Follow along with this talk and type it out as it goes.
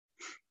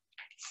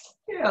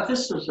Yeah,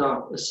 this is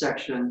a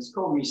section. It's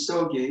called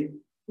Misogi.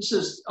 This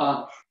is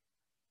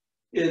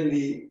in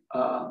the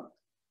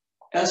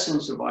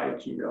Essence of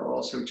Aikido,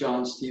 also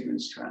John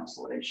Stevens'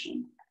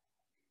 translation.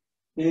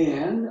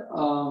 And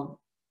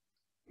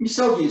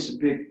Misogi is a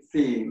big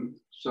theme.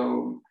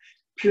 So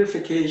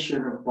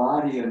purification of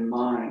body and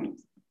mind.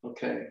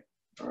 Okay,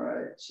 all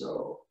right.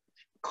 So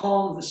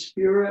calm the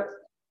spirit,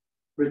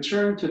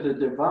 return to the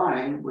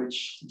divine,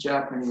 which the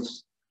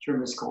Japanese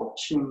term is called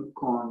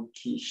Chinkon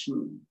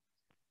Kishin.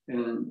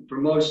 And for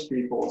most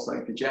people, it's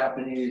like the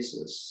Japanese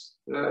is,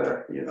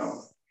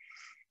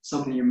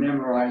 something you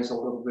memorize a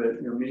little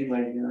bit.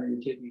 Mainly,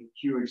 you're taking a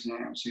Q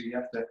exam, so you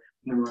have to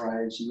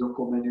memorize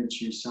Yoko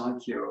Menuchi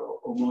Sankyo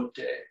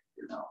Omote,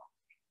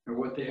 And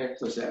what the heck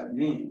does that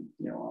mean?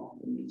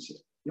 It means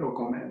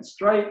Yoko Men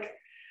strike.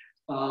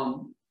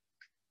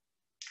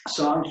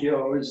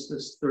 Sankyo is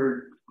this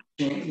third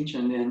change,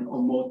 and then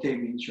Omote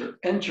means you're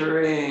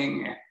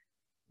entering.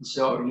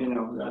 So,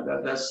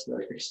 that's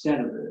the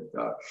extent of it.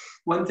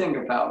 One thing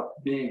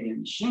about being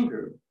in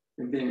Shingu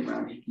and being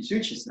around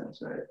Hikizuchi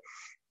Sensei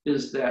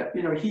is that,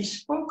 he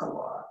spoke a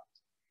lot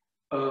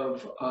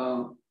of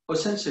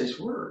O-sensei's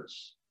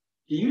words.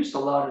 He used a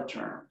lot of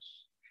terms.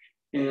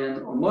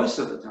 And most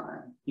of the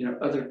time,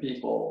 other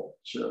people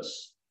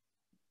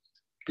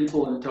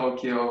people in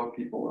Tokyo,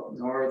 people up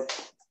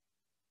north,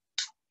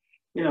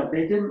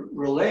 they didn't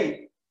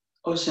relate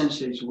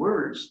O-sensei's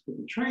words to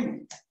the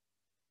training.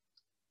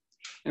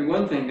 And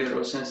one thing that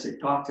O-sensei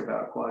talked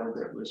about quite a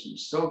bit was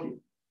Misogi,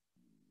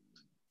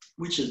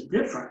 which is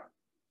different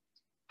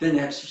than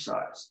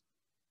exercise.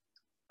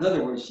 In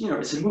other words,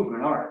 it's a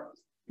movement art.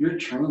 You're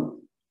training,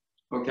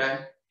 okay?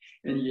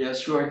 And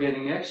yes, you are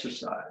getting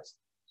exercise.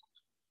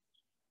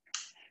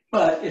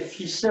 But if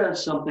he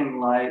says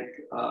something like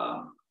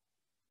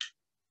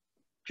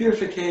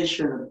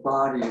purification of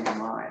body and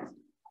mind,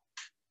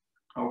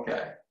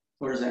 okay,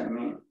 what does that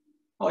mean?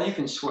 Well, you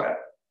can sweat.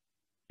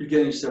 You're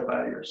getting stuff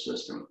out of your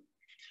system.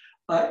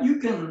 You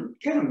can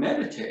kind of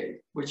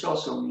meditate, which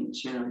also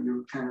means,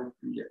 you kind of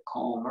get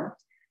calmer.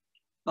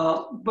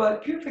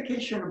 But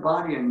purification of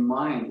body and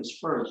mind, as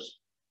far as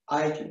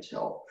I can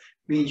tell,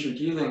 means you're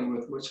dealing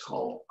with what's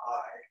called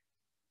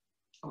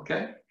I.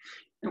 Okay?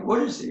 And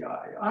what is the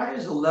I? I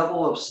is a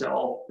level of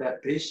self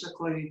that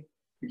basically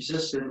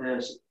exists in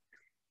this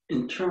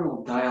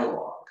internal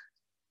dialogue.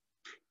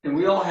 And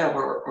we all have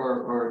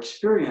our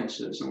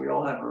experiences, and we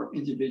all have our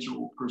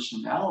individual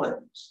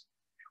personalities,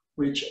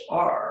 which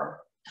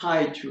are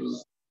tied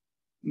to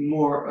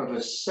more of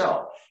a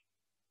self.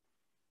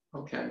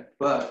 Okay,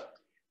 but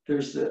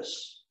there's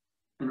this.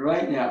 And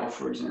right now,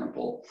 for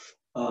example,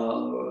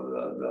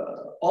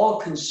 the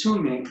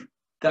all-consuming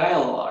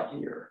dialogue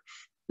here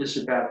is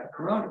about the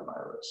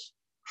coronavirus.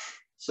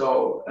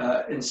 So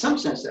in some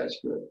sense, that's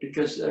good,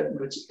 because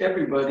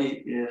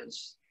everybody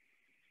is,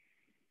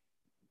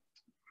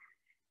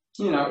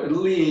 at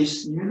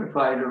least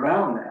unified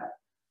around that.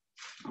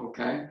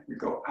 Okay, you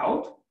go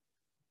out,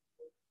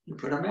 you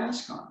put a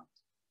mask on,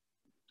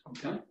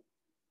 okay?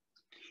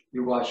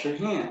 You wash your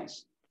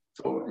hands.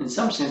 So in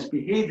some sense,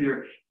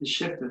 behavior is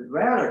shifted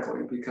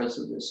radically because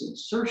of this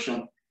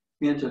insertion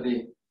into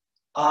the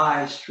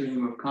I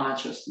stream of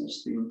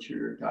consciousness, the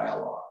interior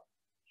dialogue.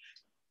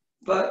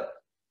 But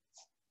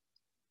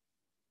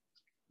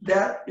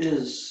that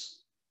is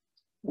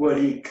what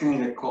he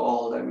kind of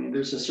called,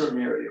 there's a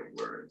certain area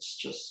where it's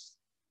just,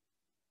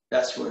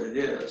 that's what it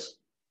is.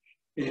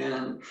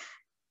 And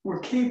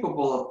we're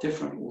capable of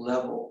different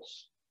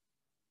levels,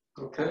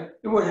 okay?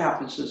 And what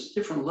happens is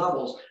different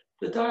levels,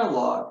 the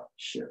dialogue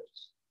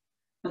shifts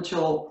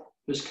until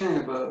there's kind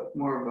of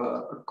more of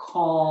a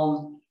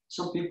calm.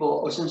 Some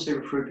people essentially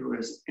refer to it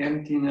as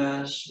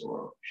emptiness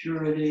or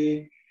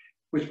purity,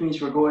 which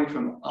means we're going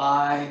from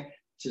I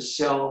to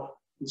self,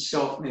 and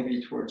self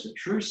maybe towards a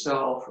true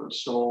self or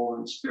soul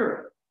and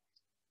spirit.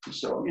 And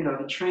so,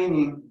 the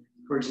training,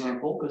 for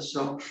example, is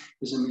a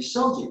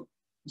misogi.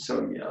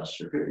 So yes,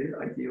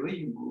 ideally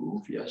you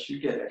move, yes, you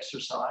get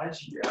exercise,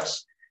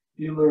 yes,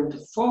 you learn to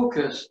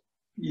focus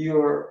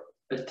your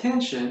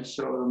attention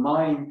so the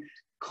mind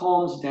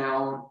calms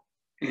down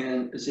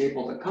and is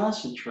able to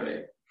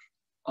concentrate.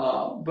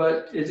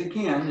 But it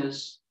again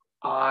is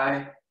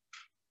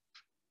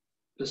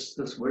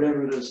this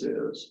whatever this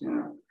is,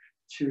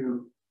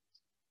 to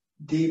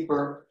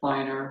deeper,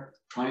 finer,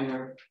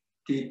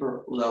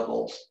 deeper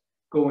levels,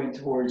 going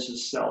towards the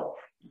self.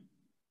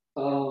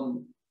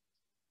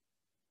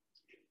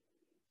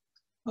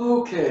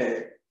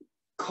 Okay,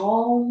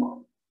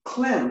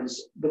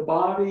 cleanse the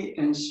body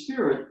and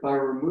spirit by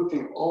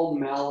removing all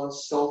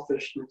malice,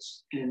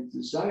 selfishness, and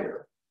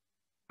desire.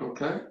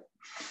 Okay?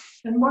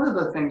 And one of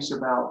the things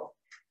about,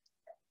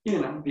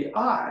 the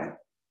I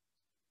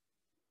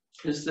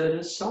is that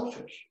it's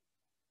selfish.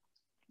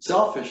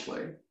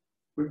 Selfishly,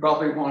 we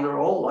probably want our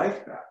whole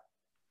life back.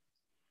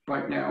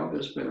 Right now,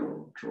 there's been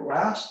a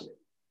drastic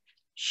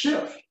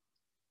shift.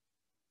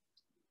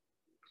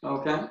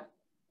 Okay?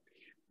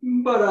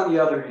 But on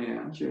the other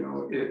hand,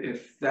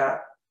 if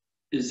that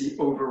is the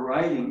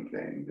overriding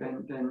thing,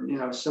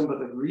 then some of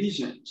the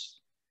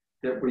reasons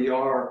that we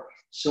are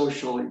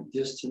socially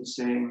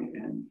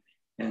distancing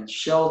and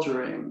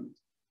sheltering,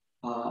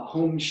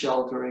 home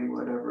sheltering,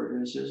 whatever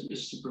it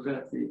is to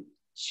prevent the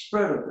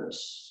spread of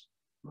this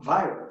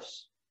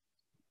virus.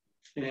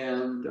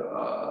 And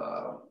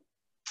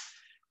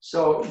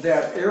so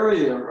that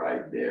area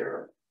right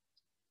there,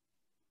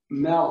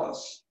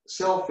 malice,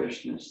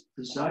 selfishness,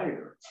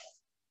 desire,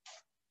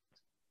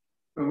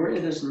 and we're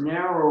in this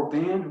narrow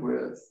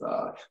bandwidth,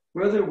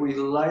 whether we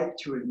like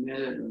to admit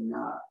it or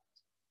not.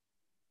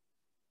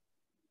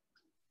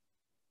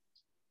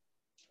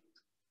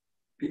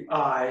 The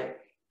I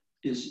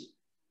is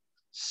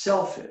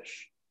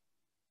selfish.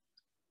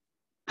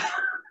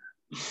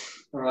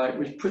 All right,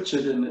 which puts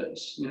it in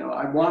this,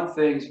 I want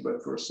things,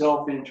 but for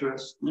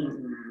self-interest.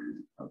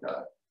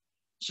 Okay.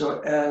 So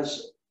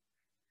as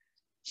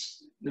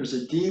there's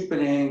a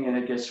deepening and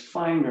it gets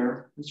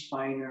finer, it's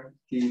finer,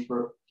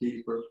 deeper,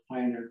 deeper,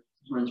 finer,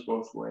 it runs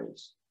both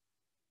ways.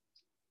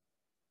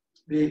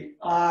 The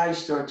I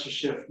starts to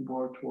shift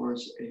more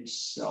towards a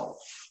self.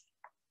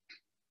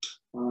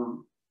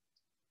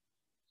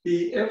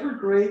 Be ever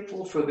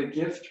grateful for the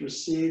gift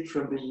received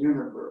from the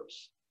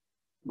universe,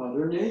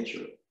 Mother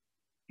Nature,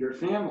 your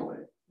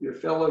family, your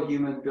fellow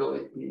human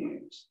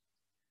beings,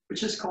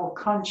 which is called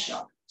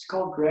kansha. It's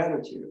called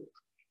gratitude.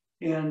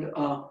 And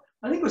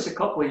I think it was a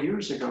couple of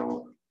years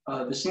ago,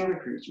 the Santa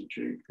Cruz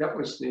retreat. That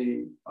was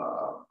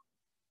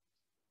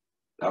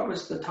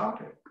the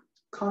topic,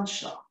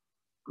 kansha,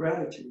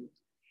 gratitude.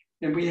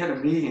 And we had a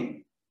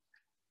meeting.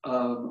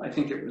 I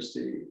think it was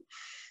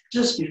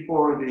just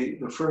before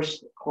the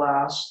first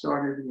class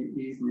started in the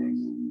evening.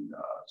 And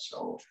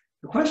so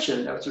the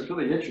question, that was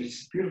really interesting,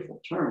 it's a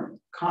beautiful term,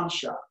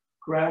 kansha,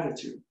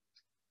 gratitude.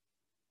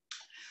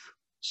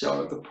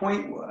 So the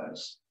point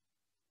was,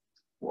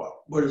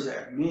 what does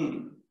that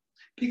mean?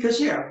 Because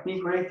be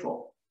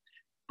grateful.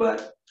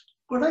 But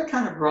what I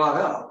kind of brought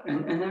up,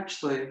 and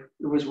actually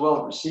it was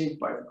well received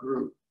by the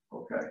group,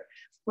 okay,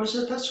 was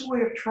that that's a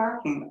way of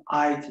tracking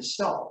I to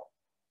self.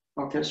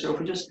 Okay, so if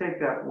we just take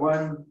that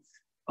one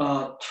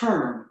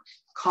term,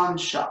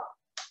 kansha,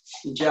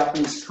 in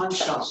Japanese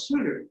kansha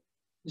suru,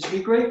 is be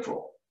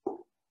grateful.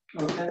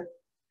 Okay?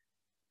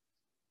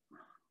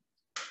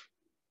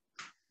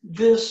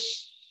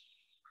 This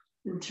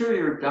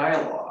interior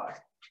dialogue,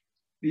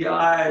 the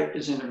I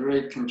is in a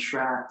very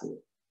contracted,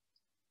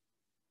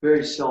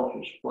 very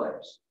selfish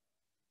place.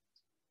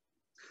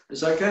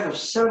 As I kind of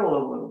settle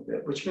a little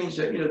bit, which means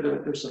that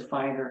there's a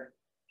finer,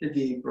 the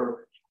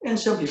deeper, and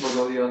some people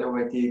go the other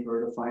way,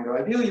 deeper to finer.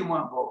 Ideally, you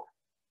want both.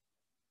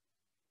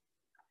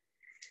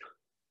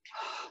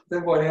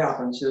 Then what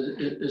happens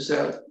is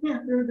that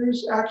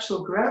there's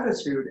actual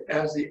gratitude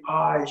as the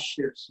I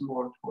shifts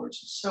more towards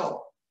the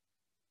self.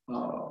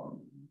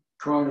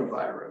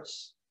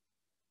 Coronavirus.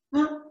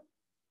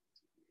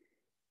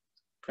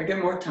 I get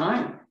more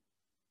time.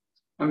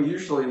 I'm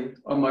usually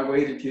on my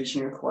way to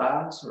teaching a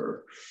class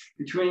or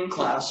between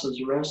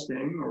classes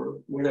resting or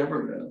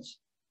whatever it is.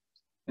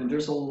 And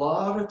there's a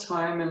lot of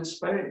time and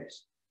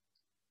space.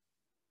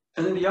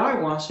 And then the I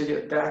wants to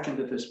get back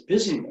into this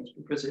busyness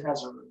because it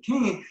has a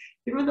routine,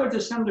 even though to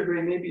some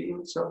degree maybe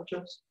even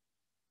subjects.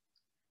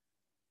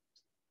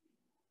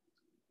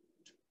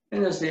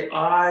 And as the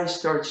I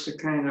starts to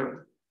kind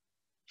of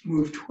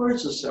move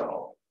towards the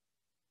self,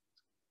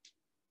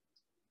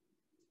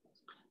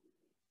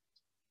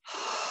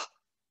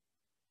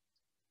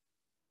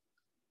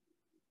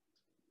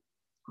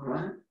 all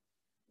right,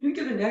 you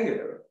get a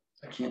negative.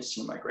 I can't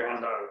see my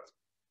granddaughter.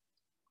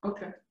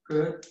 Okay,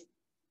 good.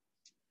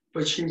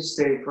 But she's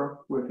safer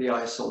with the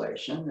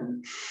isolation,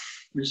 and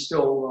we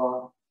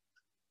still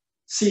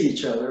see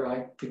each other.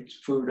 I pick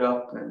food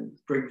up and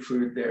bring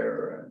food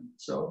there. And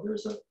so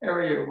there's an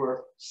area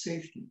where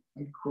safety.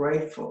 I'm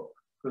grateful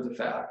for the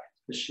fact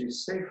that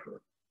she's safer.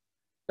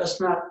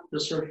 That's not the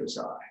surface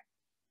I.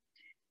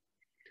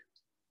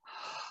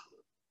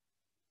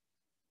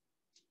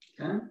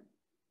 Okay?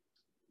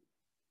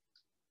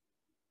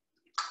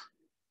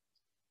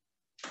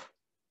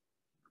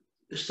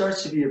 There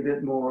starts to be a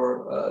bit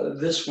more,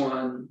 this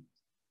one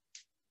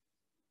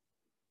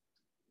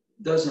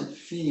doesn't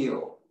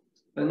feel.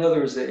 In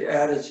other words, the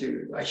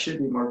attitude, I should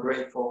be more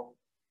grateful.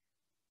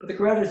 But the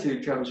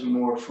gratitude comes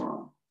more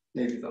from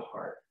maybe the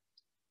heart.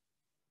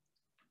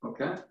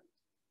 Okay?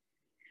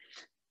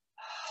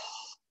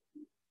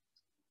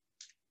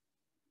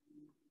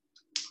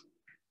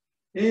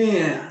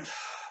 And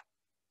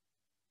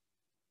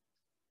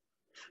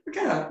we're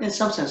kind of, in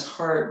some sense,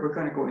 we're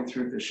kind of going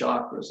through the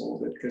chakras a little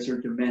bit because they're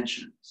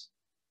dimensions.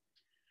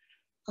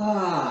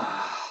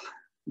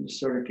 You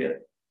sort of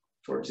get,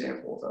 for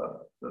example,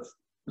 the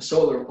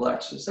solar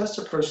plexus, that's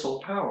the personal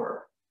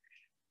power.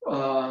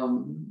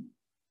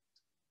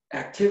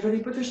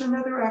 Activity, but there's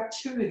another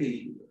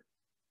activity.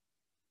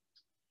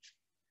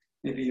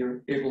 Maybe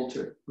you're able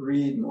to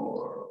read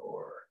more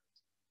or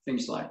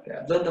things like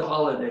that. Linda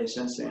Holiday,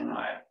 Sensei, and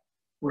I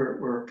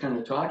were kind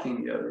of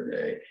talking the other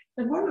day.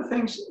 And one of the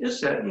things is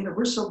that,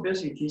 we're so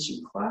busy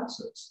teaching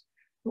classes.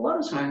 A lot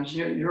of times,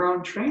 your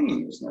own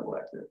training is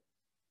neglected,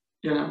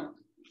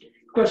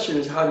 question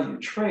is, how do you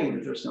train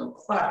if there's no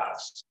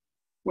class?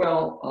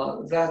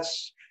 Well,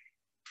 that's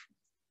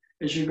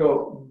as you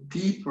go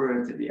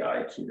deeper into the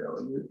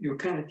Aikido, you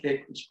kind of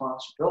take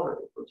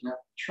responsibility. For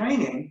example,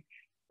 training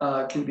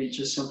can be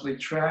just simply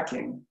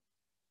tracking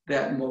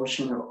that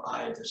motion of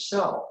I to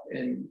self,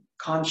 and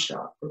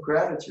kansha, or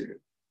gratitude,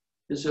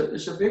 is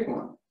a big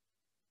one.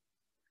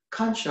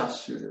 Kansha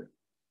sutta,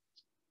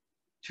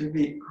 to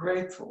be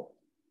grateful.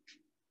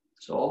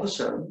 So all of a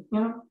sudden,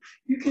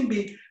 you can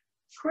be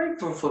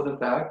grateful for the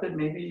fact that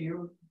maybe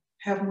you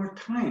have more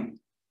time.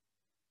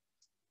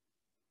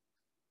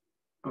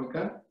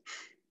 Okay?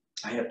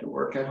 I have to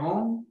work at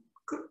home.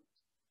 Good.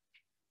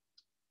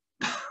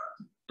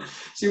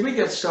 See,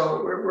 we're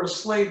a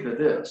slave to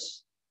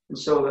this. And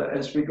so that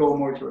as we go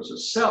more towards a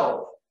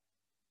self,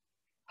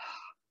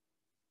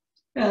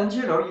 and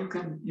you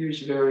can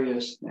use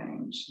various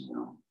things,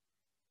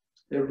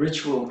 the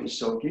ritual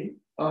misogi,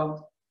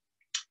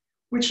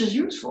 which is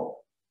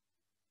useful.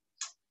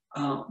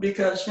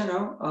 Because,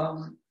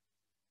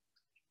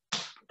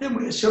 then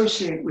we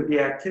associate with the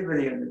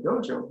activity in the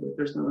dojo, but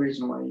there's no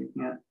reason why you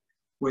can't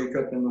wake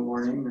up in the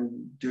morning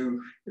and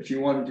if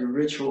you want to do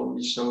ritual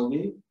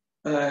misogi,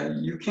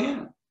 you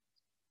can.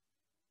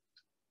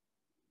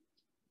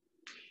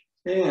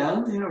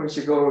 And, as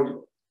you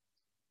go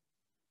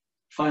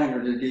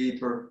finer to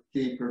deeper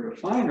to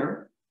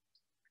finer,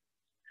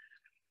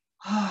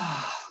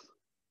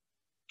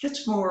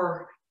 gets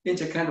more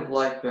into kind of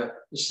like the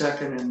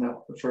second and the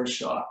first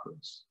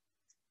chakras.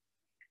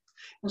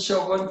 And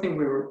so one thing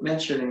we were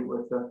mentioning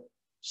with the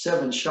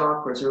 7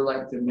 chakras are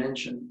like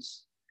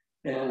dimensions.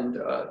 And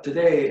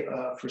today,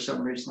 for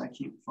some reason, I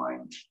can't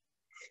find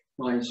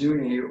my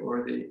Zuni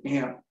or the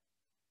amp.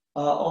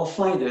 I'll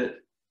find it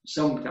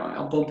sometime.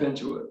 I'll bump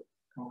into it.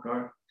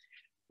 Okay.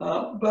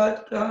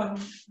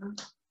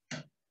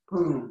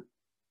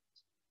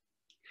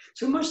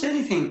 So most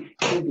anything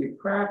can be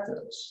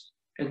practiced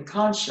in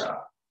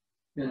kansha.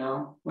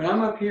 When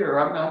I'm up here,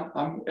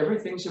 I'm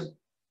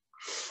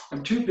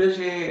I'm too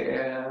busy,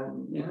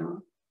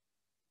 and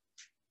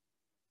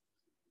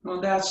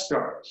when that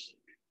starts.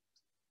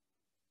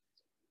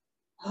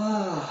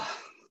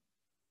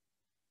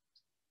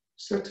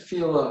 Start to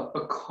feel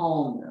a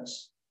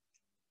calmness.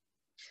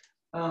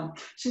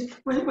 See,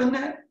 when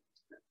that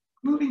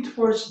moving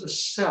towards the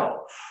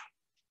self,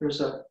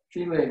 there's a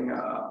feeling.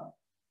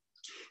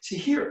 See,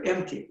 here,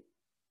 empty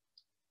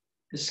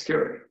is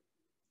scary,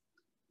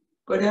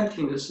 but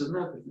emptiness is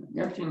everything.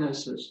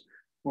 Emptiness is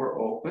more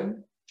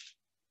open.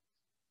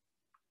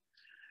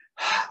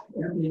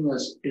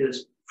 Emptiness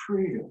is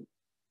freedom.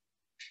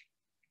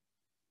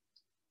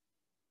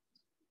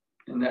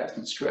 And that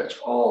can stretch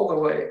all the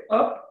way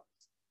up,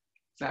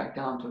 back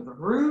down to the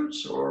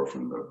roots, or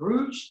from the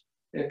roots,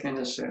 it can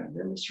ascend.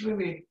 And it's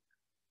really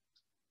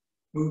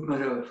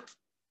movement of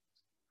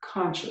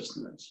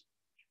consciousness.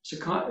 So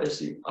as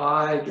the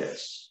I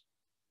gets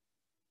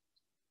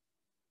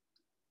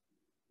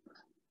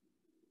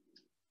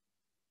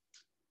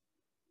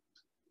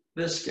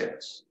this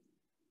gets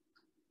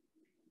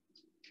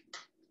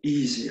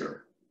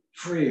easier,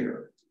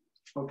 freer.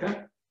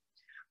 Okay?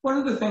 One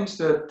of the things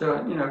that,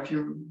 if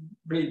you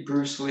read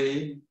Bruce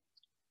Lee,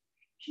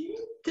 he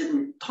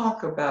didn't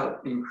talk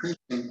about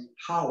increasing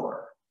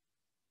power.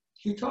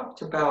 He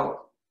talked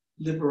about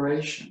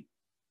liberation.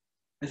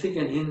 I think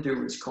in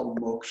Hindu it's called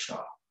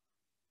moksha.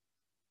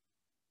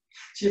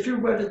 See, if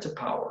you're wedded to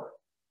power,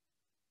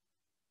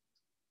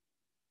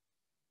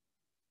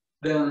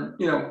 then,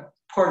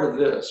 part of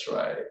this,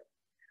 right?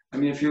 I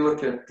mean, if you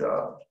look at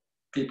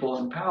people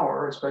in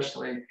power,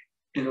 especially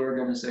in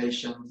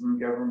organizations and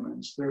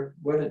governments, they're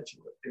wedded to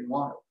it. They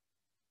want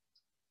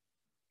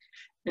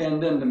it.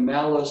 And then the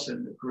malice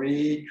and the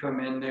greed come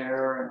in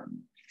there,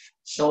 and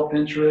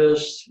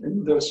self-interest,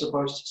 and they're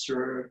supposed to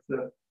serve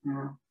the,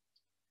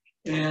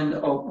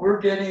 And we're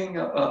getting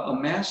a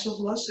massive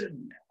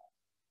lesson now,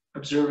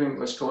 observing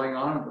what's going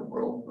on in the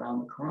world around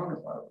the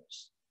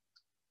coronavirus.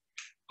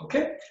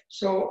 Okay,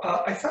 so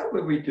I thought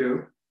what we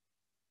do,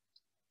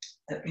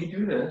 let me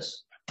do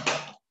this.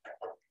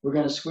 We're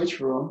going to switch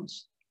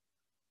rooms.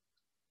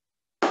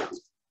 I'm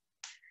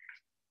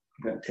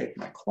going to take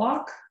my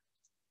clock.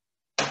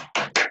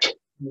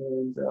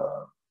 And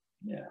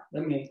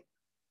let me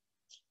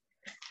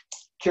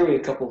carry a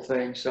couple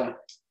things. I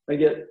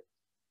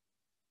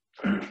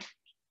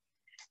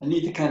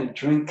need to kind of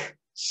drink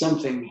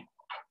something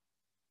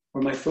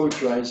or my throat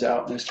dries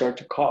out and I start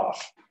to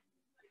cough.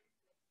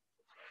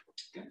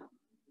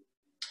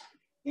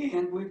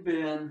 And we've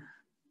been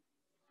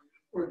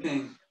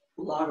working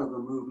a lot of the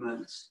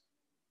movements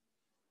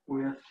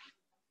with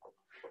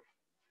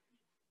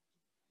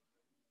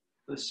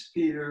the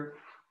spear.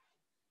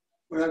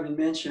 What I've been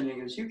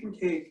mentioning is you can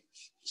take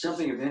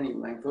something of any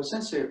length. Well,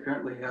 Sensei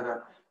apparently had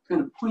a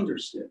kind of pointer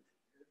stick,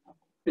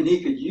 and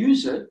he could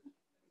use it,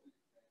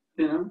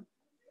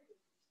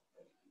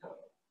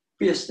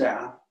 be a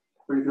staff,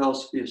 but it could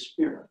also be a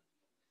spear.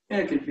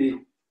 And it could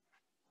be,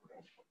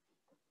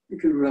 you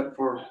could rep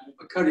for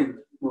a cutting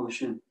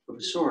motion of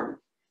a sword.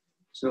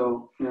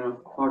 So,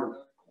 part of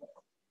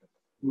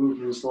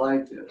movements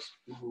like this.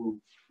 Ooh,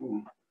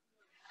 ooh,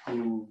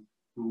 ooh,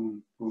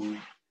 ooh, ooh,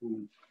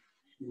 ooh,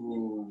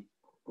 ooh,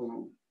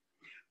 ooh.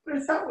 But I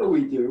thought what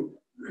we do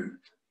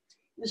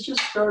is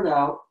just start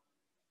out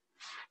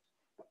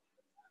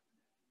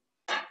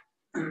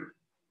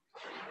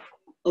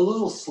a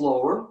little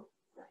slower,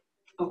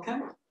 okay?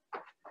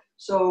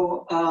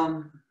 So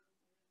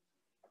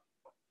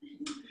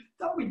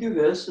thought we do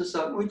this is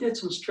we did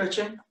some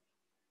stretching.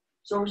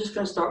 So we're just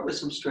gonna start with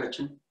some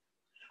stretching.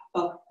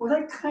 What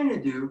I kind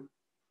of do,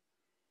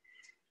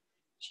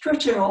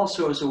 stretching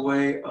also is a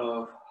way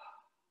of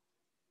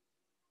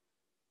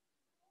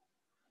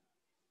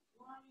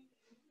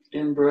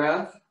in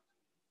breath,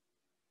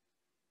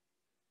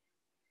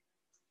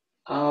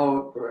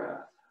 out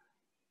breath.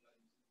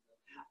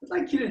 I'd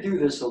like you to do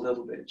this a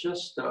little bit,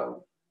 just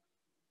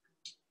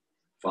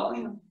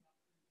follow.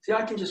 See,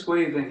 I can just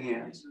wave the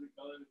hands,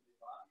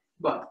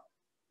 but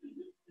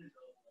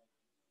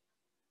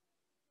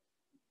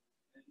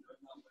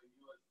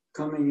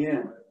coming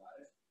in,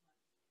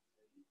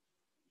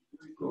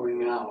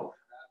 going out,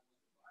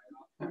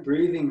 and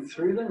breathing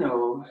through the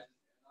nose.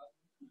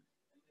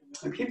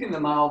 I'm keeping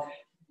the mouth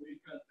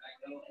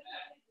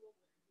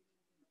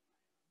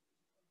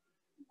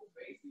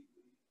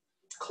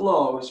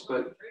closed,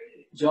 but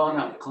jaw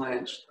not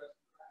clenched.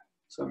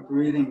 So I'm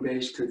breathing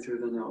basically through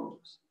the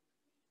nose.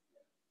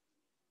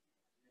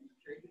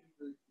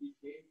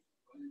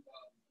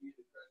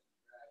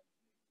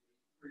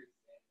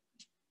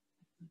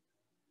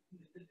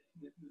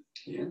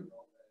 In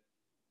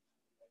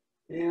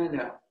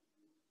and out.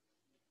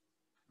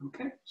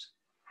 Okay.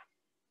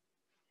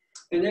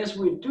 And as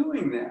we're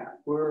doing that,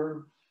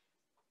 we're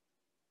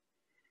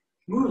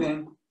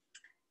moving,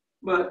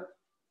 but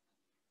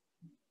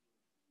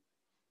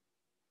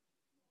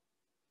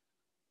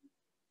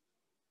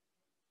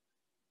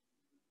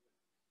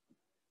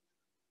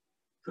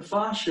the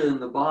fascia in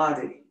the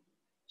body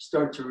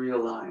start to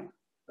realign.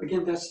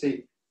 Again, that's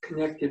the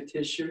connective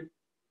tissue.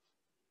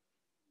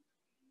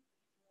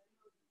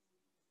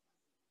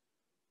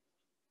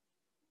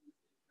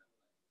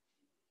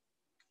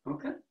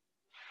 Okay.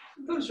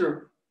 Those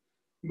are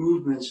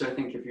movements, I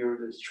think, if you were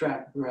to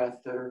track breath,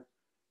 that are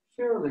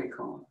fairly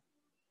common.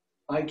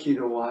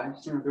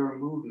 Aikido-wise, there are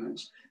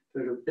movements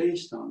that are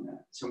based on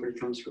that. Somebody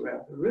comes to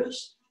grab the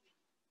wrist,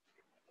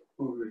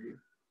 over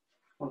here.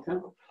 Okay?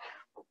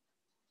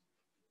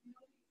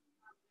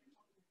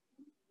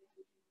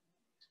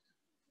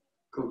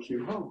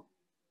 Kokyu-ho.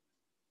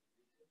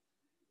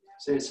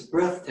 Say it's a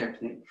breath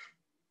technique.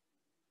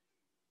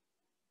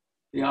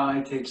 The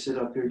eye takes it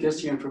up here,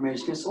 gets the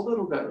information, gets a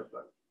little better,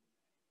 but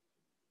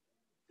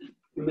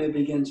you may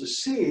begin to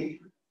see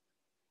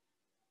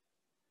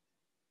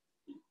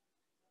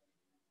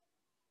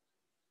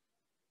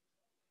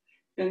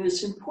and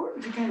it's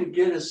important to kind of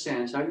get a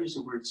sense, I use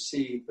the word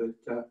see,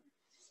 but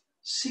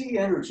see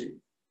energy,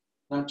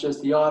 not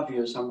just the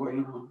obvious, I'm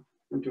going,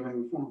 I'm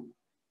doing the form.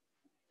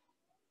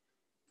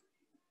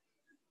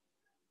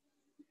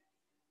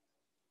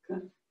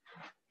 Okay.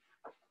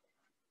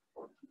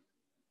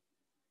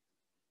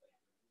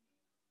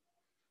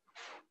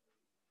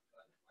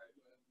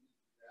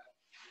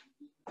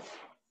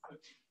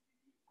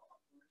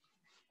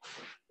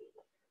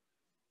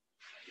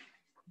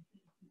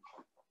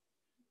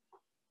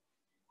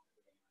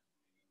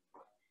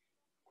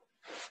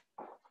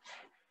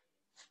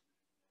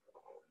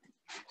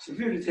 So if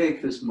you're to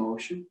take this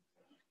motion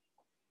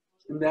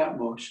and that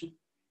motion,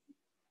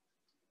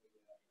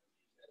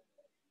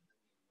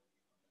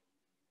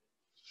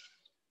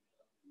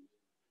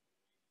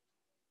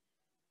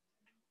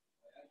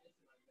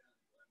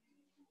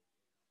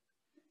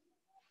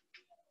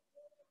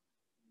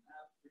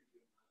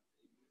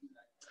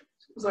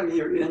 it's like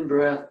your in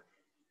breath,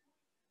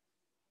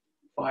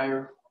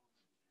 fire,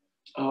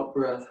 out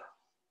breath,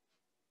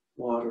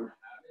 water.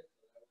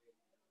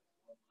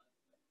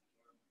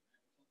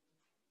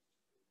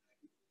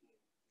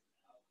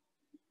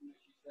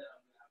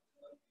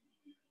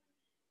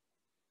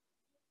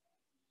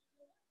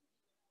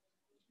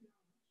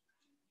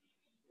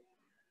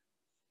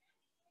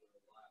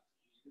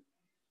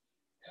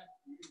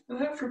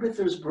 And after a bit,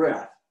 there's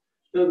breath.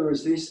 In other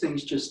words, these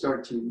things just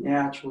start to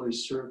naturally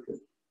circuit.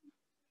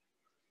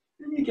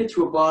 And you get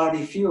to a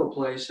body feel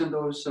place, and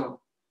those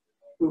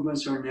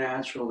movements are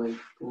naturally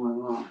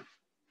going on.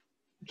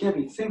 You can't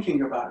be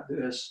thinking about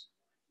this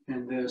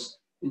and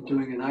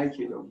doing an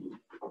Aikido move.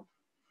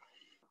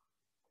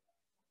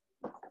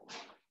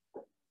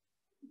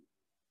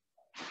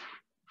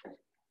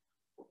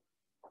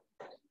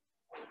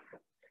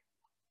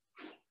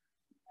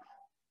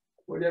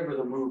 Whatever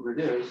the movement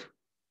is,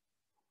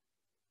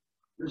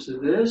 there's a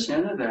this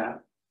and a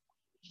that.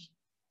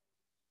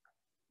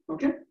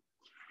 Okay?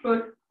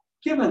 But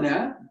given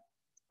that,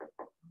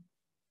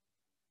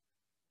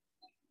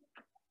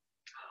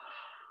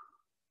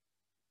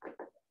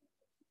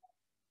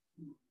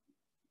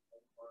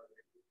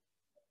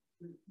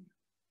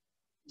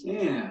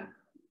 yeah.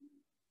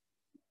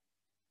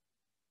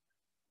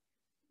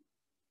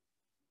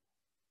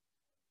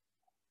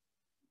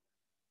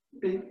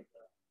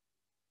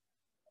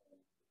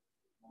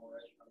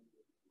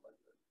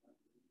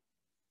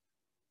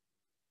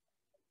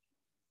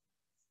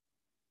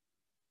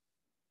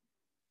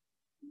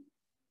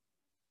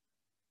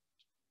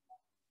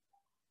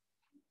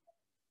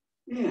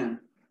 in.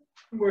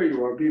 Where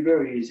you are, be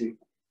very easy.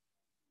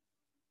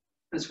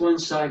 It's one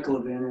cycle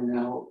of in and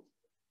out.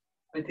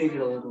 I take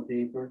it a little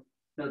deeper.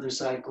 Another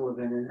cycle of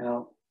in and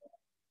out.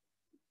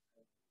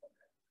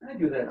 I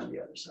do that on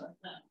the other side.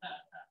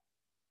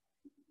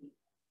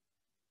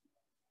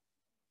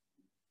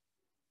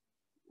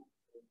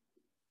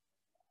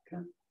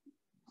 Okay.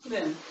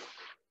 Then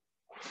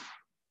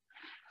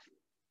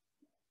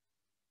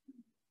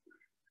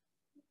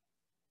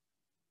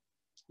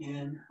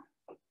in,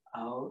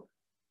 out,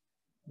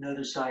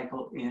 another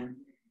cycle in,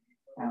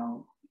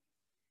 out,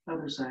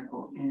 another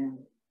cycle in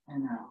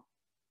and out.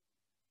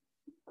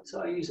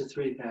 So I use a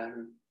 3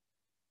 pattern.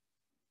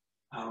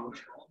 Out,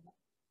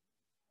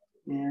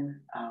 in,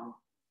 out,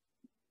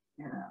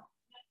 in, out.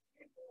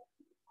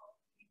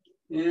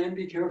 And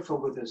be careful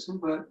with this one,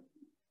 but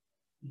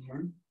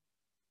in,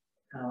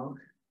 out,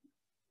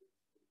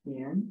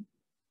 in,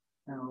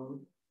 out,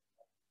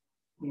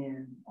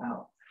 in,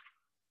 out.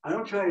 I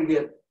don't try to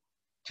get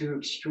too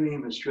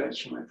extreme a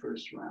stretch in my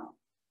first round,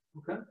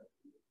 okay?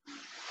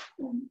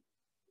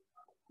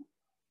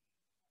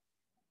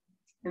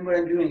 And what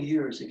I'm doing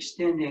here is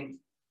extending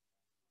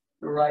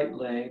the right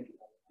leg.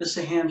 This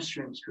is a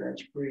hamstring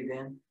stretch. Breathe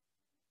in,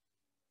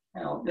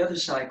 out. Another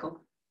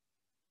cycle.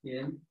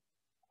 In,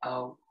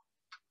 out,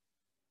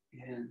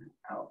 in,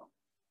 out.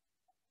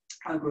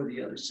 I'll go to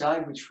the other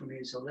side, which for me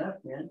is the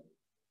left. In,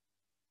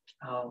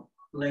 out,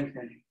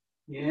 lengthening.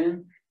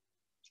 In,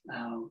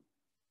 out,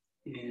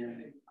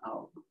 in,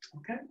 out.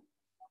 Okay?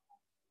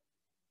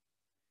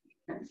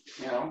 Okay.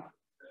 Now,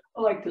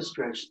 I like to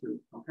stretch through.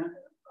 Okay?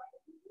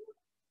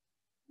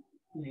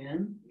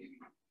 In,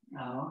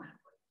 out,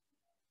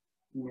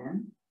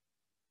 in,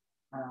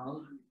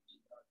 out,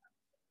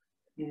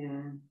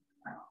 in,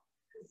 out.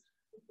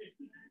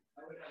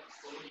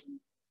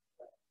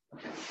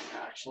 Okay,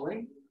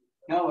 actually,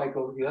 now I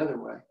go the other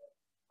way.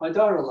 My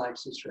daughter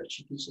likes to stretch.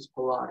 She teaches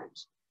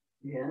Pilates.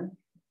 In,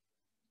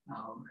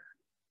 out,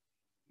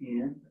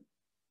 in,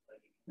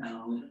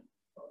 out,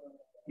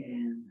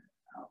 in,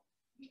 out.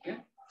 Okay.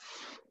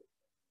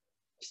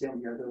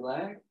 Extend the other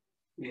leg.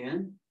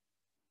 In,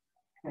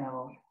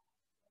 out,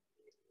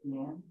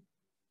 in,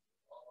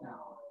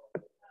 out,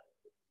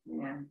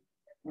 in,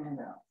 and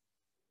out.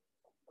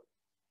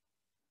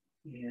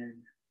 In,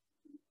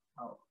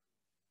 out,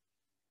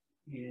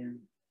 in,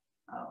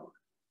 out,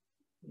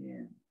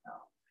 in,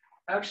 out.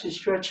 Actually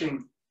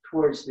stretching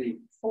towards the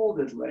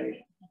folded leg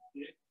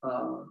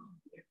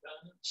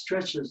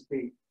stretches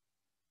the,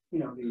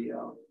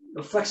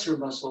 the flexor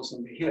muscles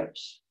in the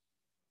hips.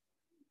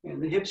 And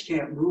the hips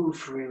can't move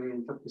freely,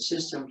 and the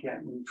system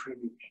can't move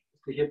freely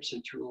if the hips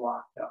are too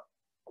locked up.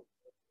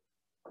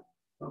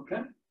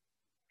 Okay?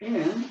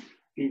 And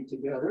feet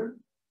together.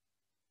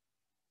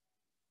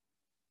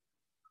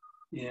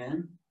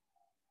 In,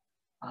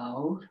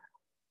 out,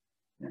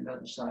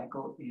 another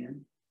cycle,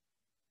 in,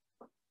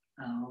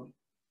 out,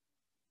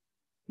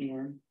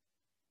 in,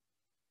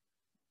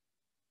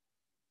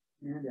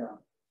 and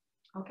out.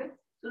 Okay,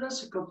 so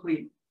that's a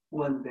complete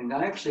one thing.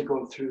 I actually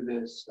go through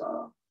this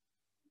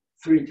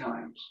 3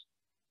 times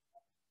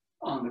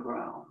on the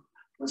ground.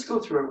 Let's go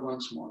through it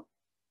once more.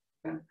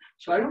 Okay?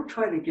 So I don't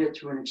try to get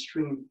to an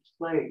extreme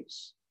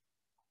place.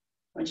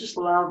 I just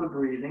allow the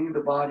breathing, the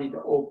body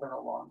to open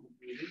along the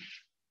breathing.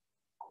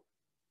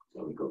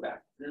 So we go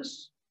back to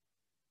this.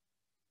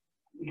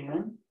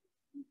 In,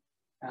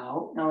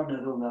 out, now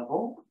another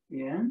level.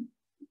 In,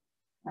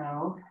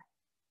 out,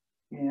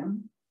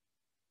 in,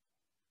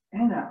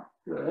 and out.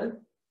 Good.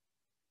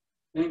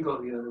 Then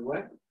go the other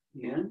way.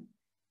 In,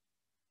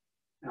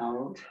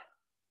 out,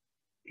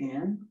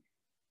 in,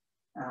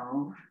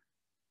 out,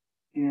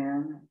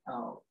 in,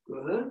 out.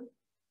 Good.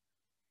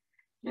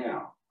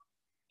 Now,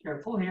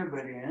 careful here,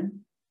 but in,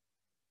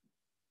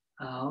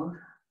 out,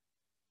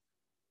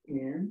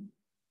 in,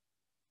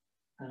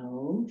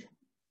 out,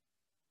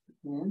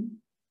 in,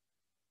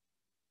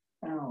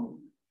 out.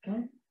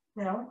 Okay.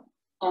 Now,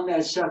 on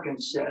that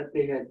second set,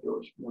 the head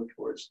goes more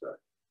towards the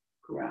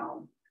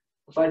ground.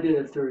 If I did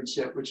a 3rd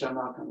set, which I'm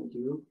not going to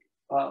do,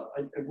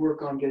 I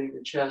work on getting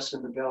the chest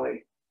and the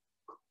belly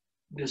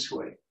this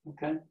way.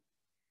 Okay.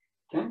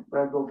 Okay. But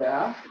I go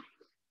back.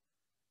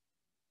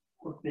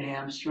 Hook the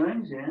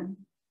hamstrings in,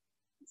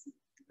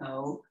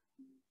 out,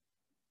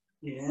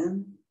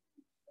 in,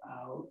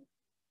 out,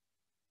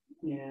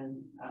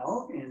 in,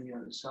 out, and the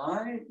other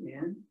side,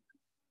 in,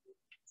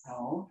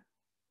 out,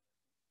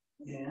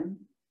 in,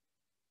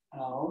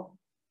 out,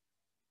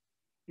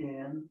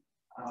 in,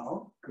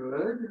 out.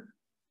 Good.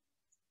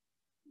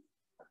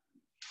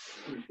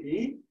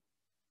 Repeat.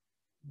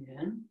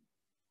 In,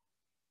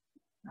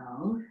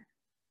 out,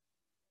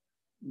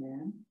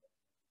 in,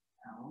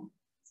 out,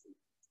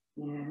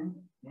 in,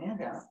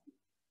 and out.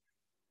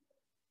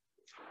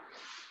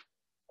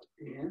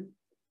 In,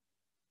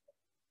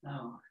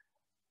 out,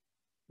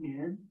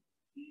 in,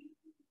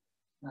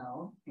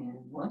 out,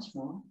 and once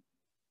more.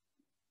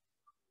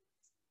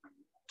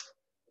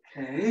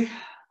 Okay.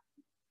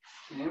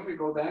 And we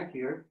go back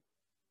here.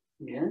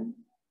 In,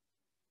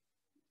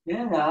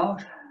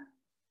 out,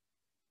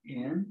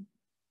 in,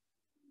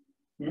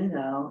 In and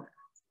out.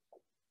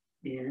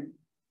 In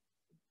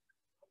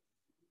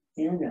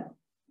and out.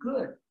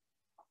 Good.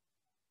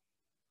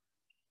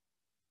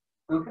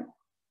 Okay.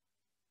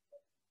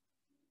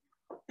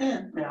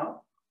 And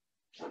now,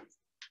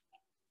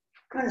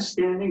 kind of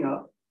standing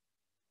up.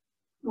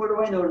 What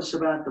do I notice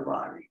about the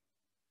body?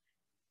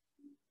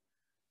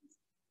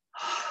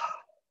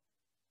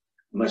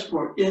 Much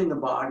more in the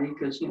body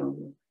because, you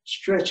know,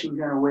 stretching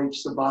kind of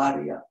wakes the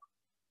body up.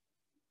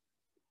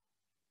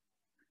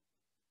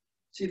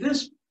 See,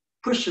 this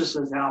pushes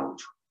us out.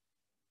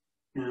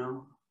 You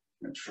know,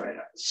 I'm going to try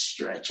to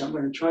stretch. I'm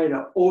going to try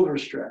to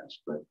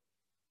overstretch, but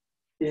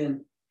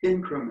in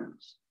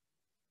increments.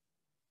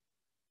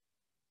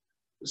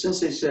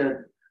 Since they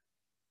said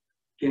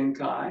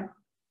Genkai,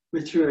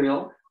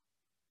 material,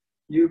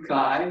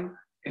 Yukai,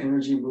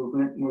 energy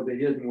movement, more the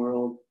hidden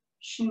world,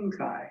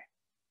 Shinkai,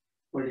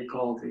 what he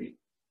called the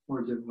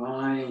more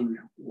divine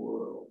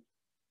world,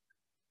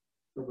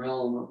 the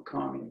realm of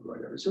kami,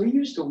 whatever. So he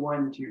used a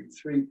 1, 2,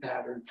 3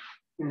 pattern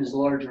in his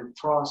larger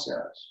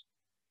process.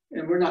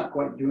 And we're not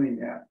quite doing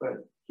that, but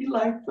he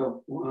liked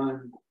the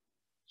 1,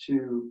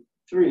 2,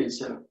 3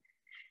 instead of.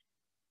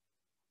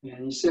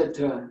 And he said,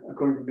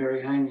 according to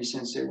Mary Heine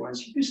Sensei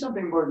once, you do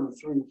something more than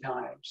 3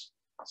 times.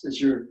 It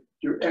says you're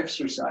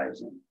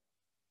exercising.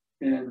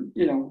 And,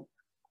 you know,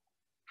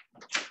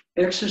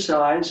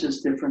 exercise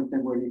is different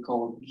than what he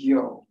called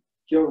gyo.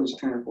 Gyo is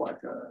kind of like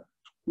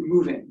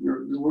moving,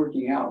 you're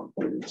working out,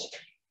 but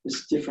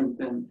it's different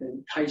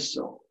than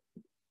taiso,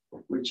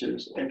 which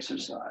is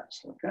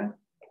exercise, okay?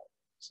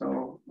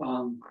 So,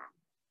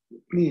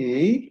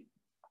 me,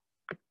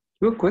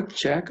 do a quick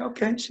check.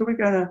 Okay, so we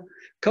got a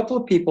couple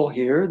of people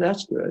here,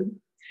 that's good.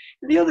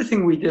 And the other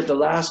thing we did the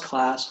last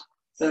class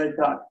that I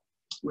thought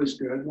was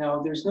good,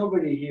 now there's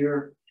nobody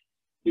here,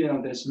 you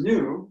know, that's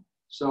new,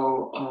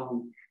 so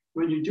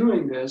when you're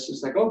doing this,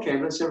 it's like,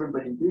 okay, let's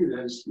everybody do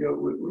this. You know,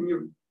 when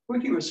you're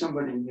working with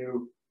somebody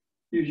new,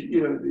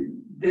 you know,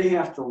 they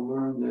have to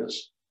learn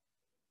this.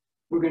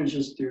 We're going to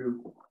just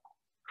do.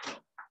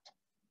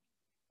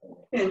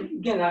 And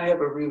again, I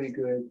have a really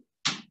good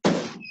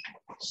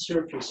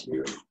surface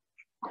here,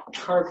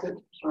 carpet.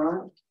 All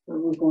right, so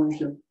we're going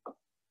to.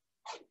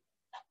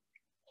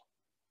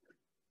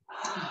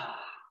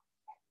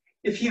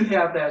 If you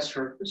have that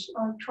surface,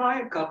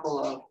 try a couple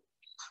of.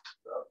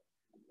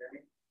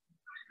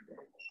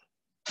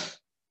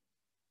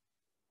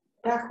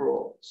 Back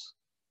rolls.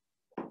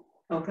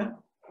 Okay.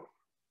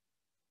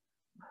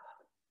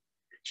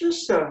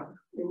 Just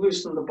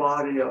loosen the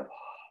body up.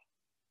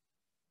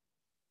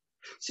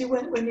 See,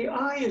 when the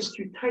eye is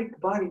too tight, the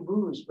body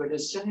moves, but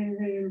it's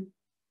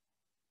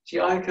see,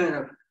 eye kind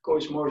of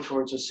goes more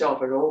towards the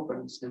self. It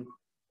opens, and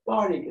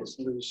body gets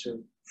looser,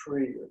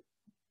 freer.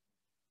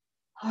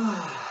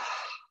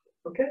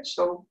 Okay,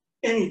 so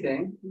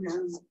anything,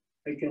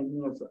 I can,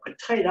 you know, a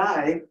tight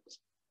eye.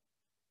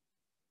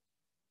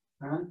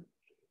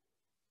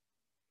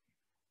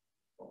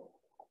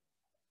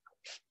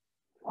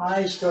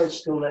 Eye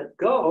starts to let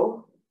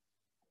go.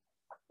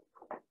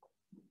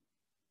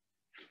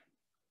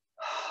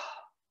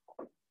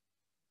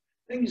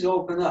 Things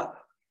open up.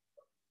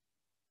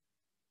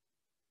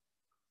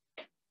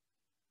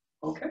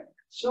 Okay,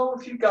 so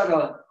if you've got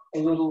a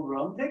little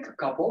room, take a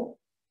couple.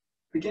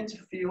 Begin to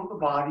feel the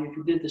body. If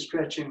you did the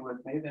stretching with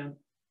me, then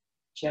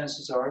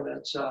chances are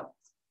that's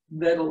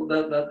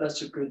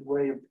a good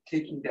way of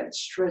taking that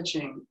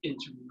stretching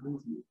into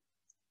movement.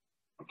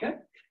 Okay.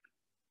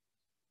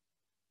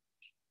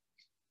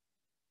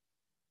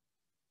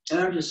 And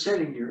I'm just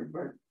sitting here,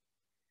 but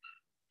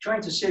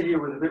trying to sit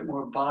here with a bit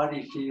more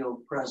body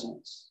field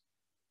presence,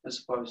 as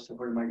opposed to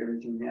what am I going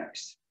to do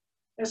next?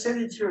 That's an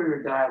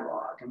interior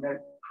dialogue, and that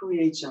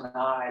creates an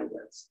eye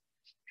that's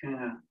kind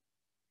of,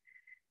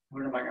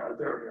 what am I going to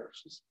do here?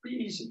 Just be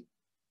easy,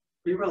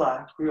 be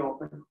relaxed, be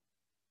open.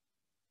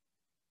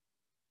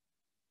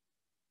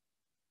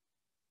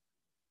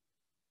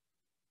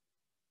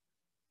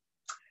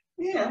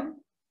 And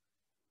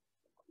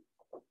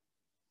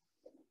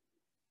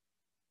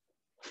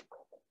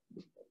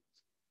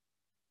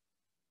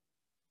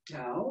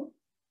now,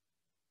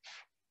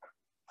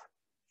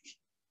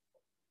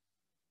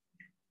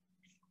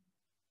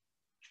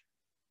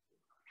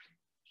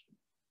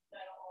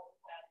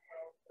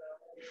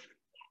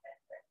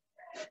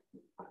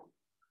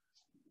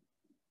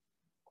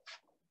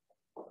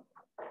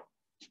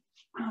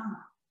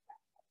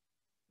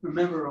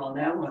 remember on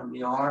that one,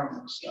 the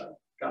arm was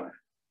got,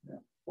 you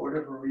know, for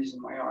whatever reason,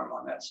 my arm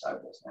on that side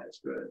wasn't as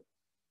good.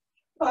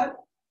 But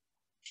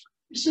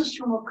it's just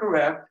from a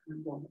correct,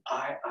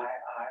 I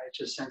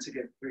just tend to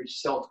get very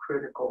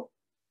self-critical.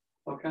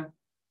 Okay?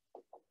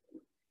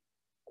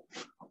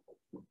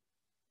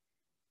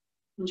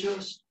 And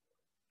just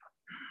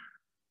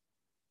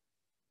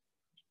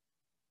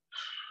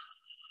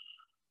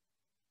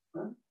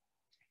and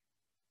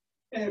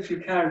if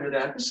you counter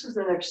that, this is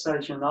an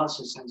exercise you're not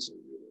so sensitive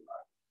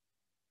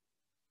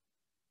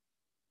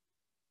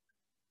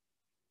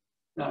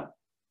about. Now,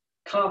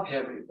 top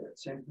heavy, that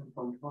same thing,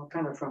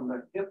 kind of from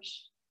the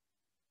hips.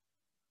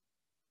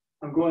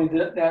 I'm going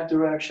that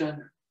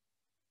direction.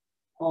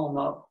 palm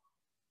up,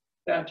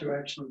 that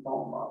direction,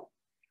 palm up.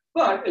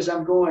 But as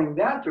I'm going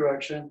that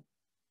direction,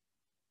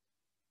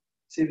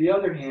 see the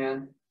other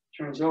hand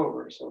turns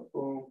over, so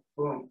boom,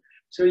 boom.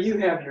 So you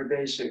have your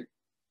basic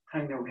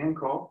Taino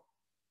Henko,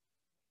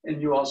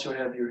 and you also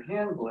have your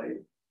hand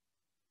blade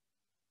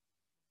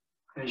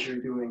as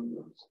you're doing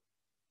this.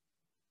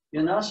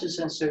 Yanasa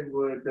Sensei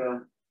would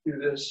do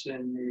this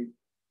in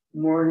the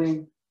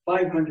morning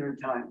 500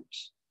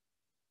 times.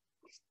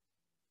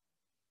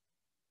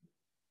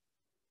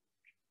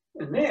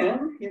 And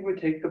then he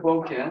would take the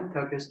bokken,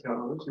 tuck his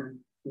toes, and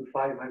do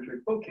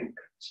 500 bokken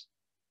cuts.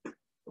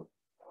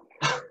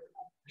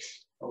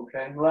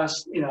 Okay,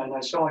 last, and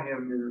I saw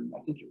him in, I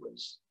think it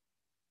was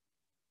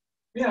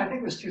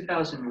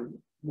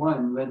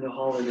 2001, when the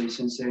holiday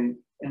sensei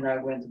and I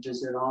went to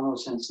visit Ano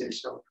Sensei.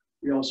 So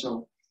we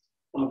also,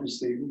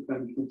 obviously,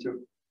 went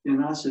into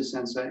Yanasa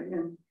Sensei.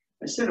 And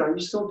I said, "Are you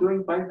still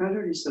doing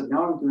 500? He said,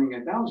 "No, I'm doing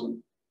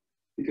 1,000."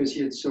 Because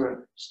he had sort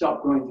of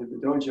stopped going to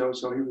the dojo,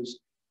 so he was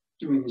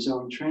doing his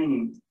own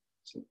training.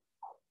 So,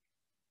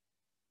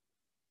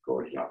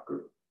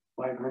 Gorhyaku,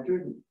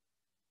 500,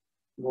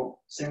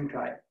 well,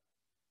 Senkai,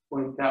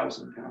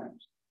 1,000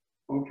 times.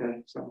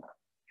 Okay, so,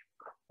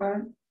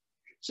 right.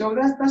 So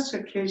that's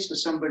a case of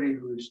somebody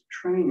who's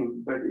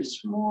training, but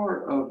it's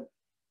more of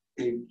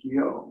a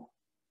gyo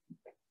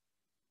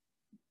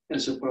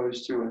as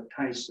opposed to a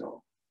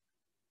taiso.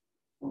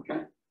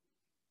 Okay?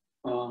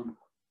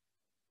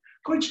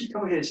 Koichi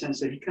Tohei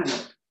Sensei, he kind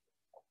of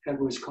had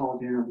what's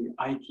called, the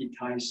Aiki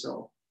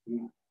Taiso.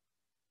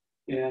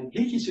 And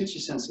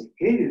Hikizuchi Sensei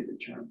hated the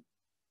term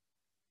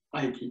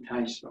Aiki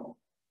Taiso.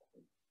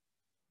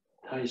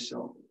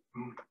 Taiso.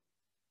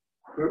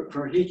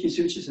 For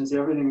Hikizuchi Sensei,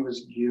 everything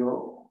was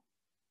gyo.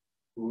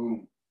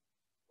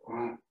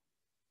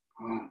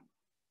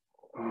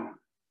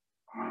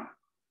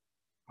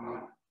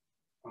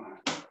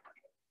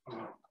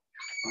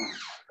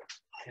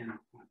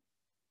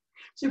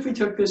 So if we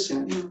took this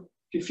in,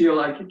 if you feel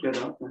like it, get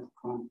up and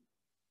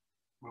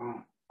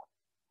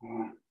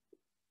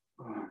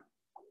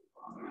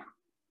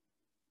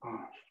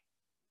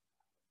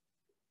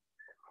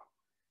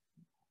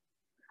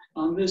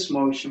on this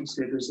motion,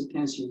 say there's a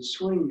tendency to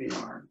swing the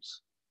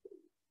arms,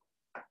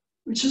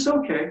 which is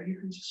okay. You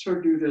can just sort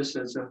of do this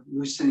as a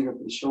loosening of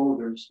the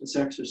shoulders. It's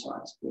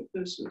exercise, but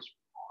this is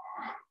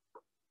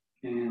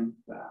and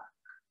back.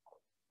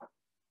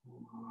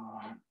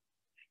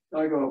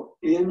 I go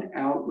in,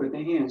 out with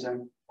the hands. I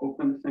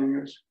open the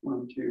fingers,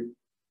 1, 2,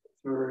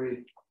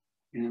 3,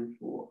 and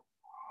 4.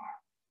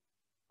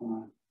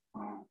 1,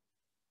 1.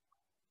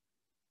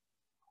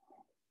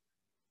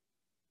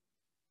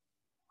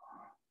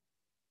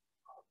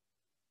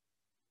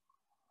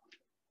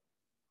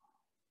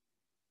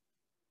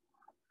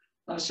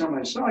 Last time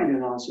I saw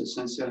Yanasa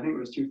Sensei, I think it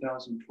was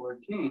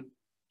 2014,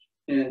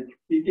 and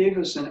he gave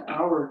us an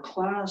hour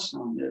class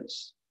on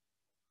this.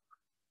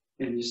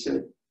 And he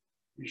said,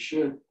 you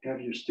should have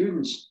your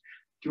students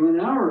do an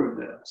hour of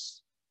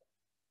this.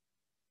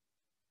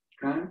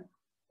 Okay?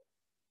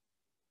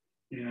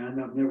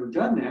 And I've never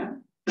done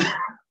that.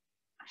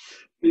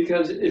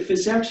 Because if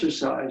it's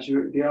exercise,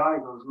 the eye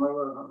goes,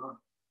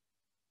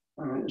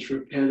 it's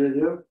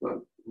repetitive,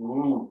 but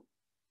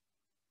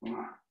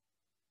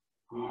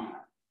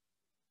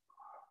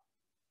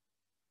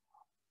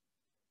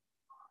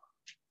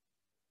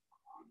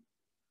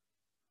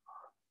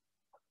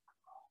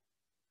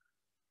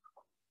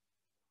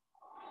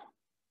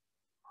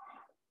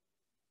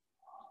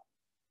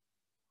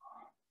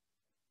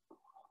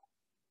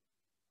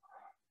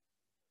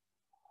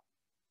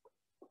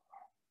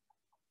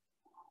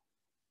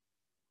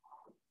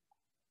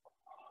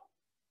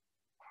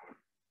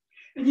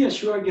and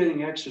yes, you are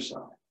getting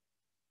exercise.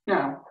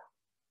 Now,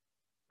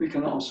 we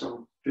can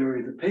also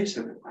vary the pace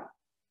of it.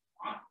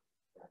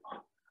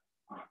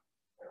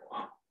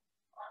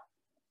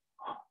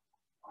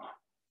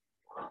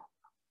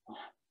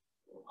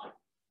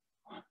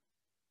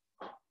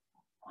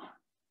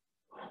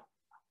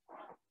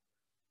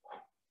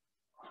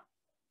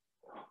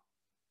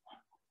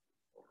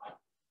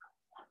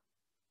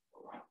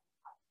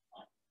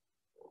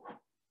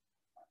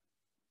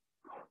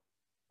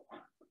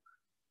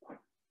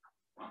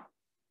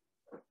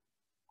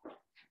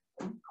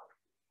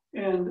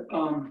 And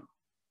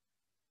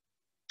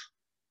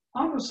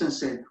Ano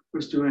Sensei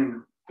was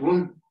doing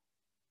boom,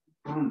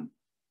 boom,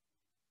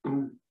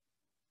 boom,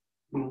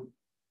 boom,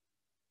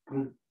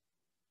 boom,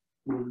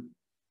 boom,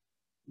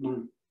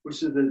 boom,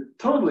 which is a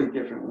totally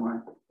different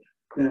one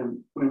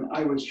than when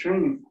I was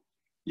training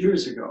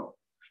years ago.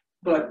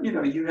 But you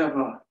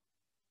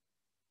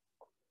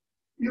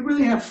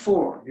really have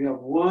 4. You have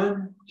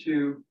 1,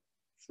 2,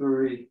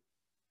 3,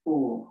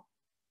 4.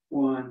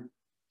 1,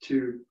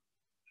 2,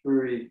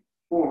 3,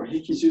 4.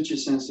 Hikizuchi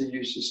Sensei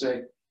used to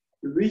say,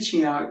 you're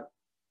reaching out,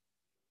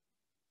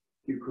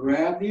 you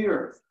grab the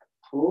earth,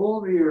 pull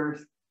the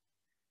earth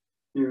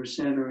to your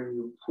center, and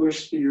you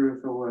push the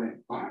earth away.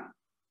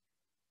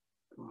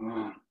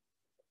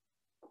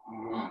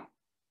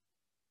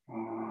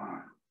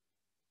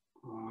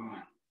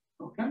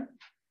 Okay?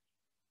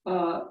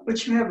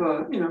 But you have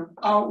a,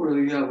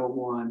 outwardly you have a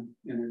 1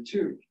 and a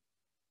 2.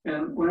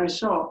 And when I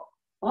saw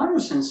Ano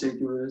Sensei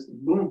do this,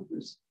 boom,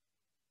 this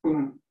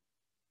boom,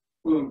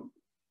 boom,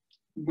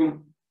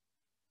 boom,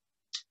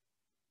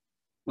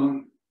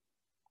 boom,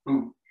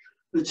 boom.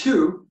 The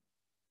 2,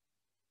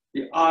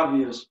 the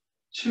obvious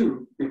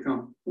 2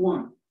 become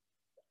 1,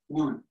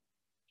 1,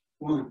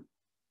 1,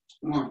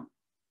 1,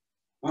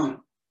 1,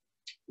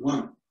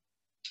 1,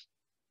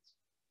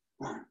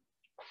 1.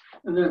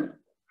 And then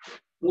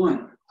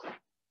 1,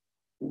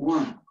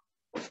 1,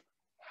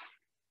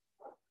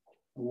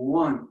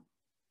 1.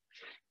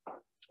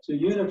 So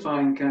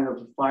unifying kind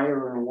of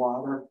fire and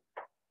water,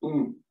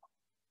 boom,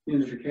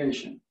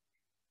 unification.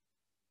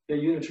 The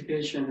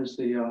unification is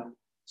the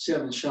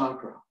 7th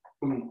chakra,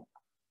 boom,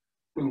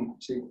 boom.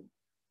 See,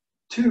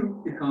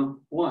 2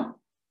 become 1.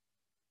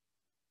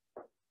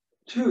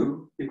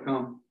 2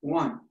 become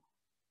 1.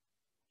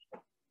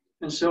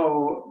 And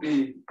so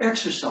the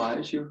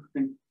exercise, you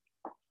can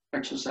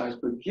exercise,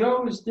 but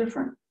Gyo is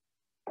different.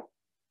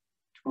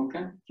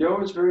 Okay?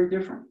 Gyo is very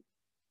different.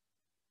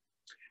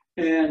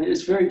 And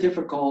it's very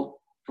difficult,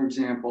 for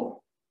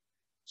example,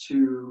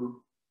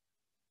 to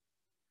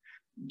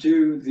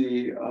do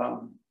the,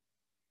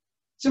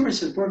 somebody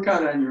says, work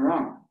out on your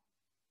own.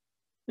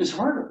 It's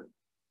harder.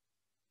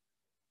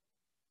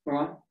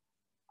 Right?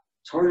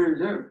 It's harder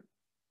to do.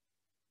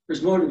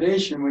 There's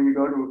motivation when you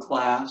go to a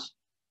class.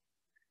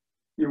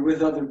 You're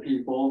with other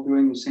people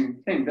doing the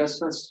same thing. That's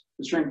the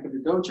strength of the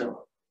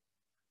dojo.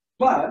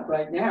 But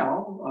right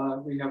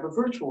now, we have a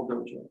virtual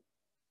dojo.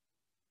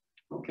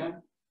 Okay?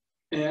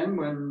 And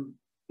when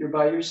you're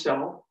by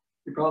yourself,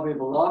 you probably have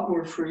a lot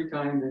more free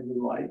time than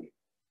you like.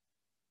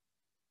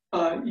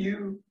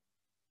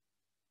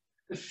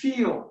 The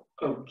feel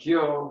of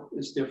Gyo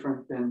is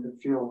different than the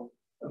feel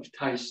of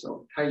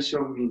Taiso.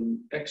 Taiso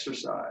meaning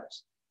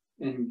exercise,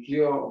 and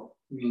Gyo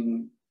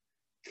meaning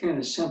kind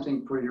of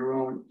something for your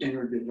own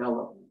inner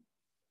development.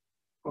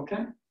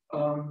 Okay?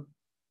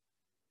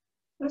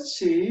 Let's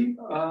see.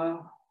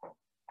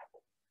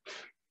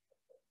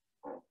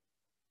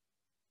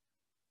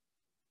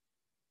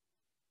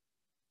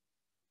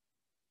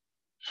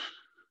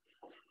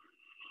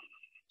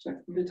 Check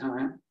the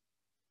time.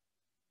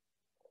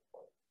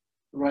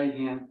 Right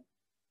hand,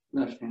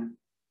 left hand.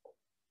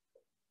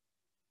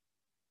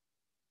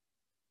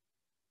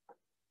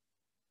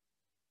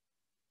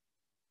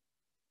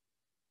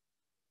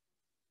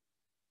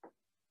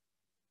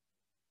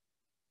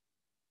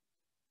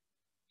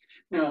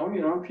 Now,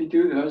 if you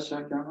do this,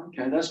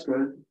 okay, that's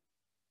good.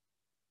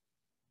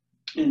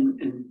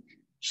 In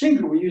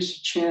Shingon, we used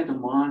to chant a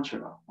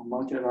mantra,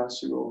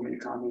 Amaterasu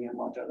Omikami,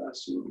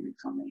 Amaterasu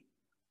Omikami,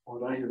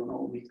 Orairo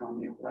no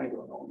Omikami,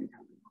 Orairo no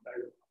Omikami,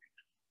 Orairo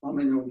no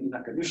Ameno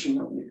Minakanushi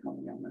no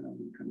Omikami, Ameno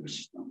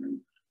Minakanushi no Omikami,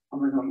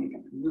 Ameno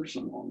Minakanushi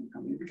no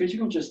Omikami, because you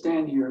don't just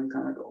stand here and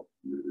kind of go,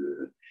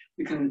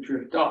 you kind of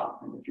drift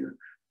off. And if you're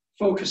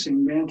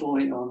focusing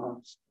mentally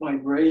on a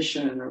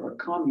vibration or a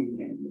kami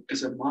name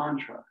as a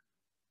mantra,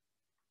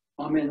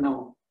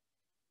 Ameno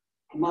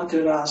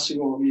Amaterasu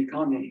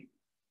Omikami,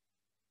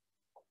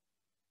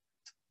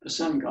 the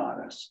sun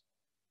goddess,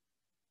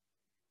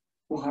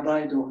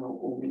 Oharaido no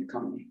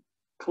Omikami,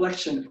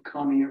 collection of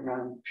kami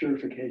around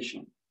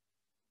purification.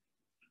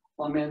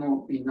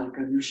 Ameno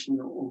Minakanushi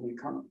no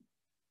Omikami,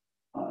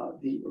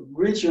 the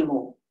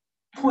original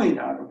point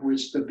out of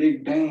which the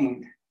Big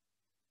Bang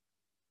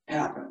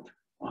happened.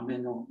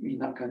 Ameno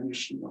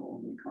Minakanushi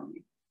no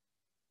Omikami.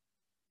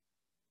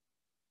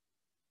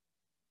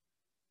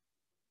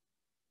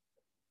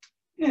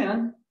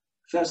 And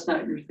if that's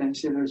not your thing,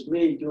 see, there's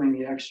me doing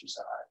the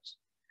exercise.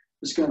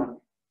 It's going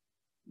to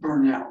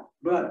burn out.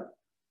 But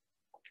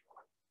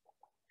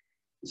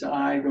as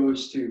I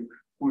goes to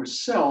more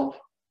self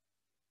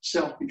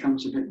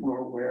becomes a bit more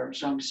aware.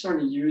 So I'm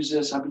starting to use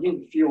this. I begin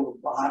to feel the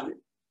body.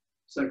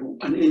 It's like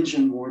an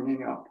engine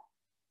warming up.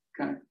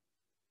 Okay.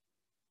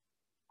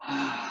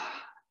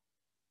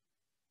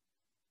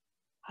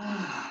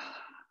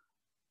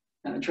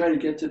 And I try to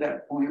get to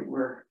that point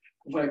where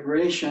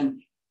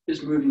vibration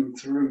is moving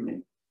through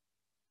me.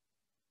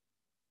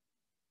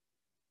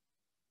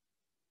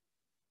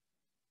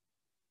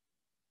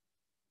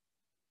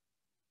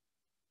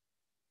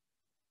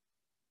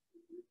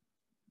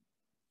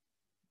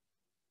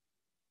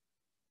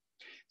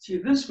 See,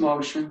 this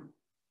motion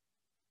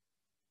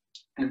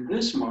and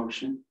this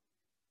motion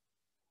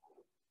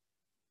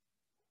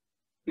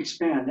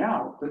expand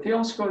out, but they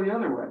also go the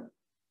other way.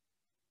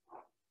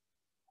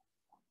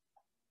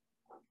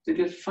 They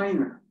get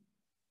finer.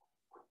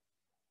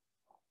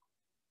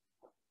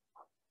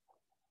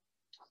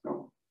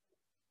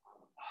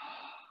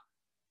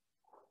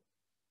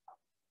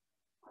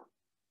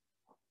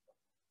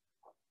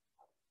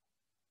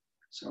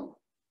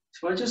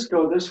 So I just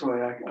go this way,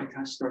 I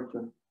kind of start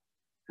to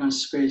kind of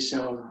space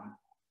out.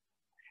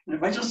 And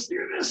if I just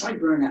do this, I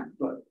burn out.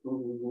 But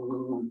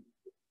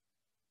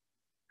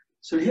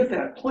so you hit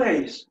that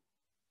place.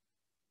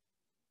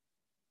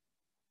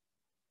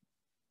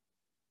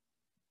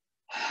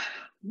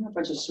 If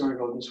I just sort of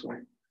go this way.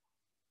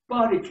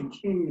 body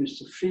continues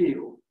to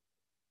feel,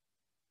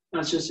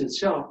 not just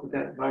itself, but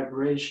that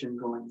vibration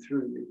going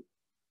through the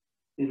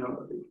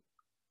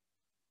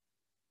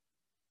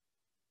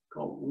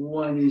called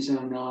one is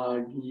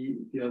anagi,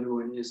 the other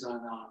one is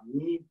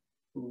anami,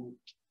 boom,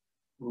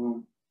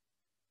 boom.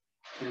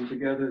 And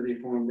together they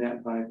form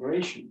that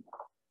vibration.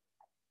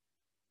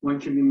 One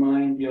can be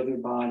mind, the other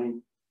body.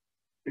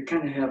 They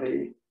kind of have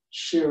a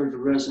shared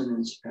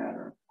resonance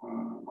pattern,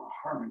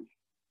 harmony.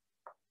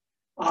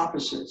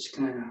 Opposites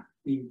kind of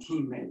being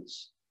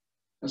teammates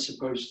as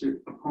opposed to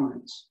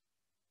opponents.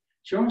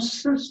 Your own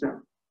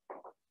system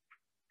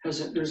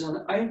there's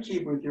an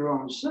Aiki with your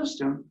own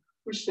system,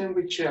 which then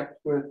we check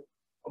with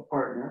a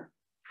partner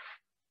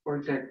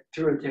or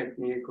through a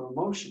technique or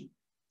motion.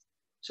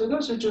 So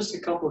those are just a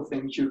couple of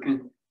things you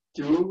can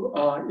do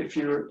if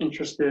you're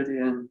interested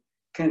in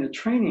kind of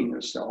training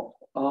yourself.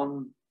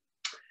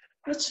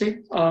 Let's see,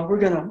 we're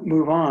gonna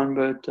move on,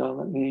 but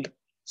let me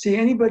see,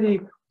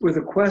 anybody with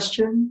a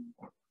question?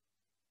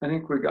 I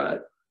think we got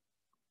it.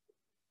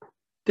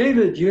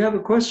 David, do you have a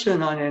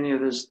question on any of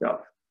this stuff?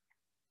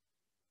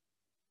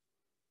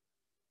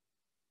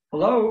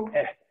 Hello?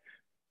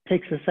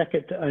 Takes a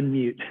second to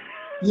unmute.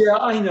 Yeah,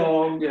 I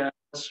know. Yeah,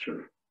 that's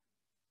true.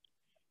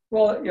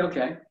 Well,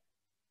 okay.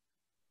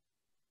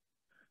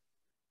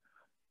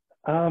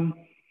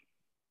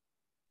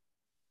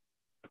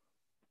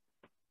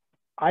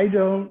 I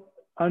don't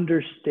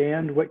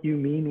understand what you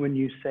mean when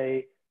you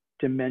say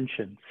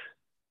dimensions.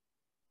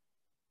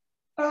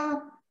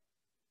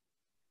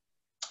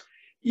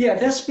 Yeah,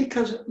 that's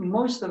because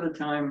most of the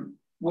time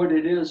what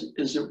it is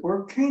that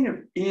we're kind of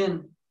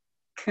in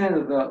kind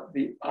of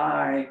the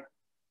I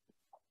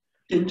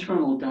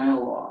internal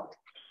dialogue.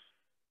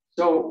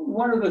 So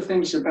one of the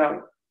things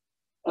about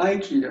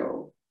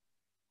Aikido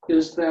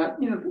is that,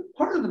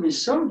 part of the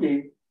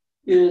Misogi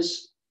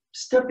is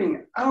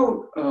stepping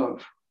out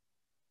of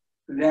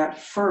that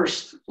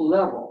first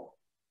level,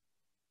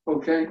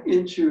 okay,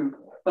 into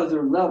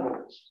other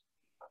levels,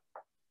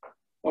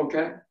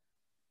 okay?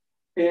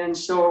 And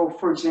so,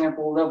 for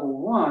example,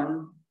 level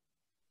 1,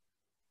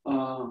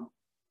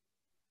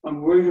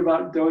 I'm worried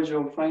about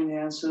dojo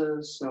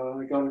finances.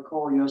 I got a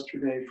call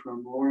yesterday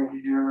from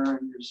Lauren here, and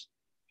he was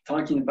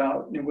talking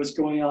about what's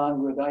going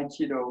on with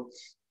Aikido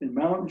in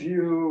Mountain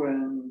View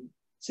and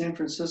San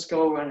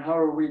Francisco, and how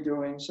are we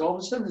doing? So all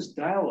of a sudden, this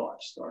dialogue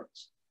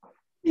starts.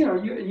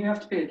 You have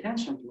to pay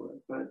attention to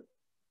it, but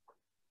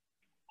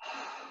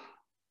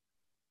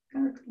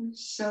kind of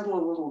settle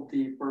a little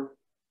deeper.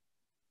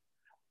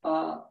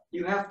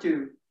 You have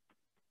to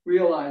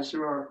realize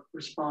there are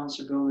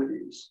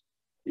responsibilities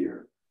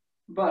here.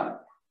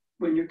 But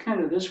when you're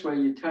kind of this way,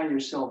 you tie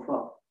yourself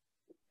up.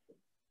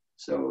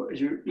 So as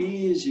you're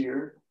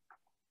easier,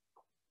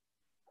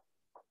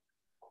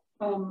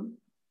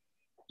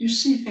 you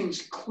see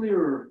things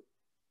clearer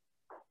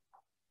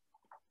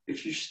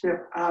if you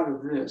step out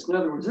of this. In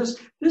other words,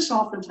 this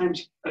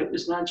oftentimes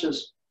is not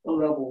just a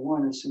level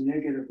 1, it's a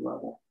negative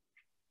level.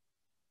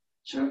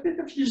 So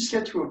if you just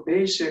get to a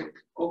basic,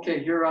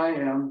 okay, here I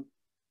am,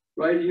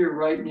 right here,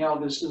 right now,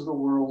 this is the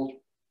world,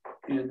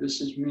 and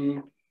this is me,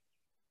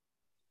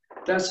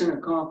 that's an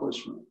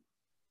accomplishment.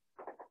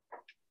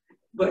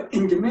 But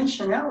in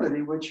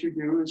dimensionality, what you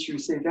do is you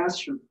say,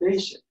 that's your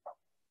basic.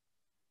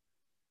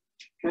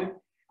 Okay?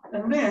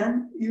 And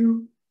then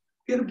you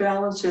get a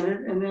balance in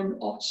it, and then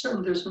all of a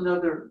sudden there's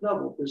another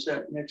level. There's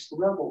that next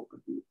level of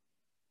you.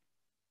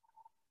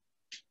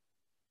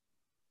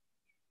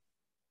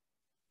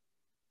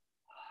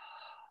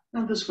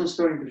 Now this one's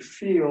starting to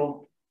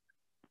feel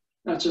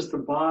not just the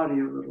body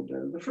a little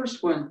bit. The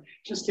first one,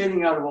 just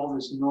getting out of all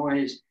this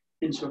noise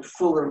into a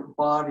fuller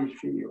body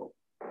feel.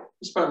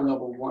 It's about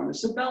level 1.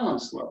 It's a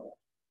balance level.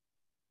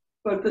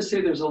 But let's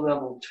say there's a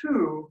level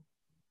 2.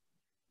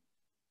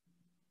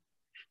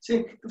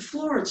 See, the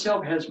floor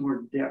itself has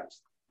more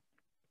depth.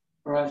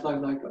 All right,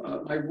 like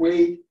my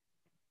weight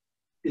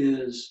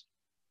is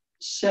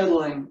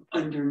settling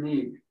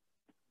underneath.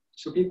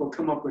 So people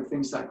come up with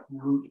things like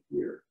root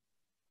here.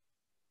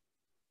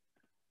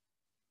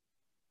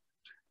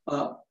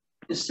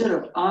 Instead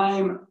of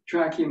I'm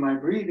tracking my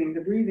breathing,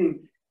 the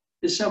breathing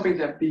is something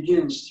that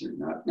begins to,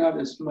 not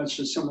as much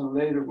as some of the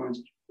later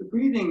ones. The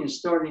breathing is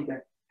starting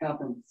to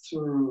happen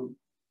through.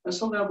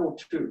 That's a level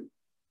 2.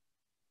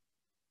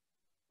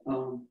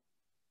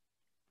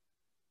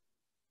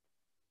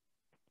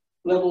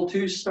 Level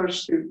 2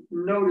 starts to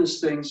notice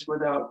things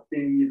without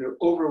being either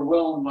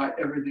overwhelmed by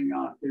everything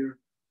out there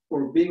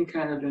or being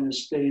kind of in a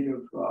state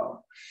of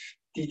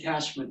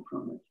detachment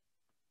from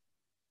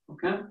it.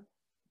 Okay?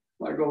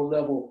 I go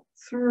level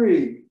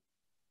 3.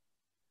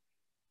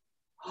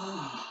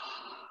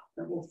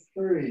 Level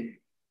 3.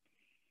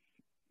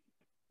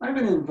 I have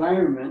an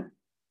environment,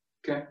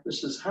 okay,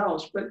 this is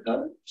house, but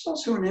there's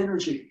also an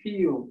energy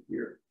field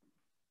here.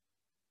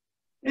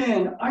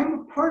 And I'm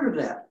a part of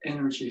that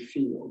energy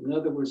field. In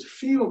other words,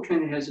 field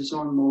kind of has its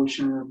own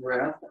motion or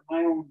breath, and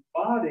my own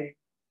body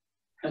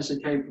has a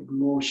type of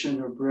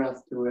motion or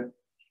breath to it.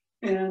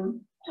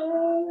 And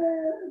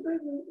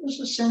there's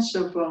a sense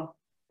of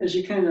as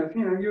you kind of,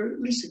 you're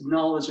at least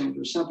acknowledging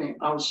there's something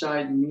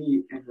outside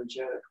me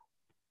energetic.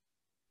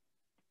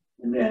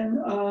 And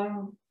then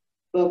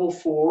level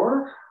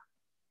 4,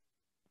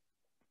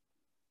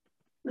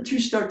 the two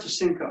start to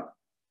sync up.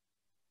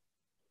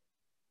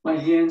 My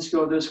hands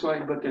go this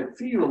way, but that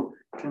field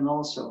can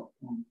also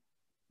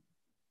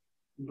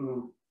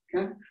boom.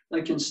 Okay?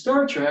 Like in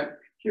Star Trek,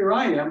 here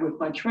I am with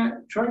my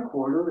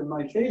tricorder and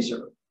my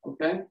phaser,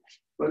 okay?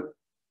 But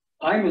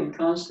I'm in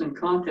constant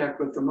contact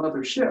with the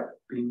mother ship,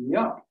 beam me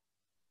up.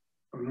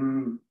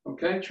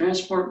 Okay,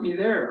 transport me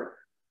there.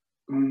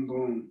 Boom,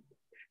 boom.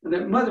 And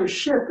that mother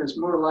ship is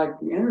more like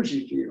the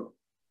energy field.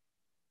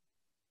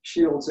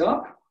 Shields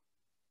up.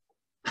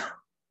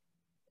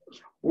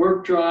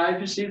 Work drive,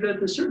 you see that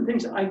there's certain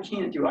things I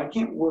can't do. I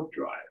can't work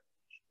drive.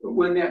 But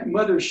when that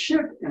mother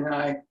ship and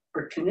I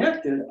are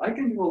connected, I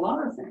can do a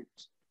lot of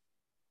things.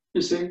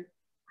 You see?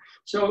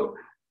 So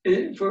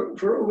for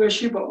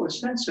Ueshiba was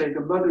Sensei, the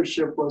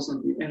mothership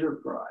wasn't the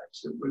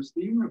enterprise, it was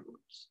the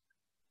universe.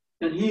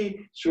 And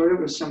he sort of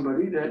was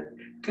somebody that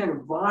kind of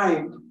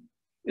vibed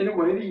in a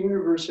way the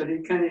universe that he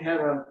kind of had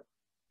a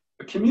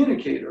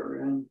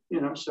communicator. And,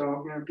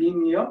 so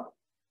beam me up,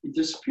 he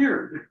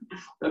disappeared.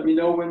 Let me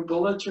know when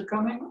bullets are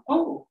coming.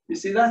 Oh, you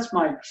see, that's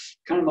my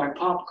kind of my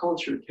pop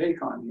culture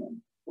take on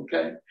him.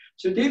 Okay.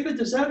 So David,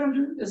 does that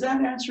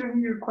answer any of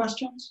your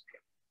questions?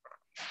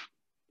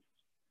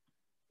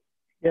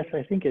 Yes,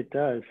 I think it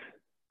does.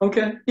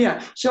 Okay,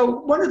 yeah. So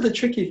one of the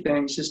tricky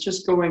things is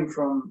just going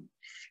from,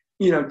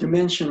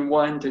 dimension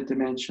 1 to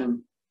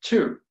dimension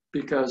 2,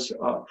 because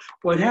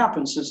what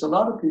happens is a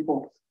lot of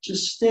people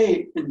just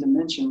stay in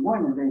dimension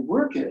 1 and they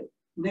work it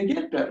and they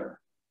get better.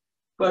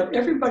 But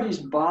everybody's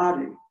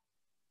body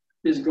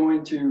is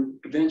going to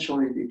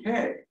eventually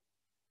decay.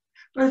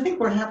 But I think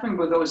what happened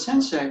with those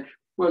sensei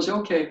was,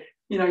 okay,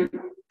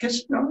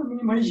 because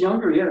when he's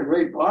younger, he had a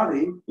great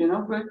body,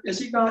 but as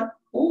he got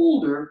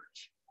older,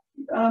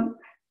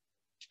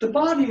 the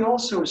body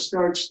also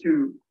starts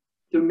to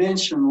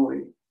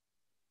dimensionally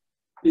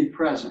be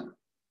present.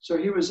 So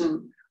he was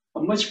in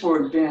a much more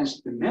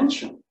advanced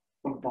dimension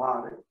of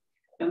body.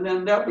 And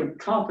then that would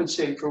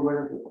compensate for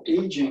whatever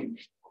aging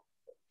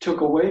took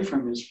away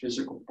from his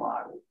physical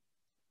body.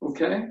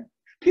 Okay?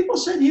 People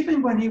said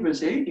even when he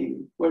was 80,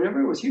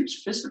 whatever it was, he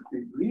was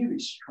physically really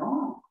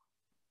strong.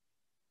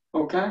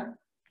 Okay?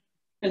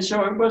 And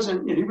so he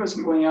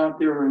wasn't going out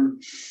there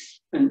and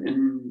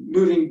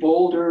moving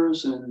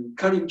boulders and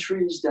cutting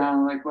trees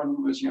down like when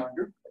he was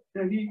younger.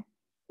 And he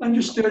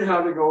understood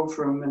how to go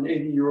from an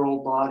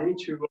 80-year-old body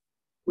to a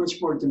much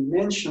more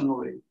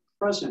dimensionally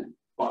present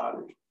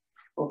body,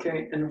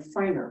 okay, and a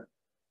finer,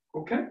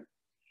 okay?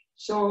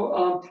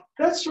 So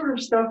that sort of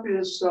stuff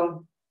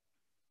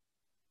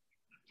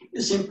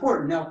is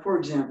important. Now, for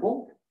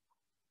example,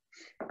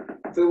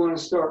 if we want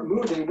to start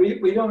moving,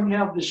 we don't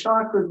have the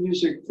chakra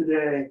music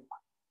today,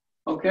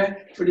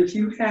 okay? But if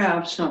you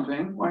have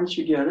something, why don't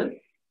you get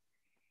it?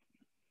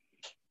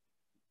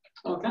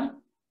 Okay?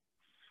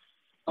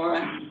 All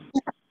right.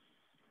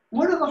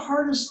 One of the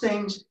hardest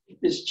things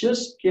is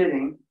just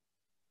getting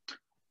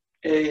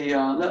a,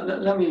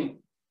 let me,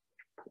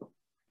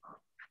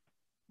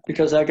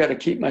 because I got to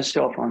keep my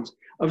cell phones.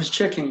 I was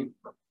checking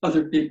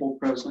other people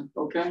present,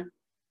 okay?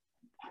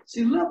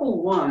 See,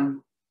 level 1,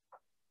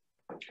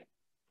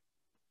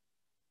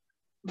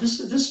 this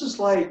is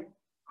like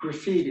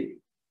graffiti.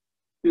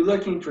 You're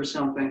looking for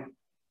something,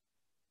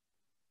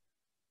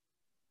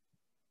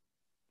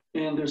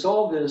 and there's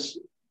all this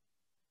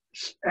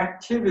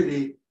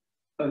activity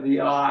of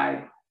the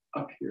eye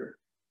up here,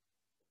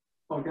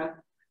 okay?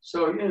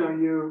 So, and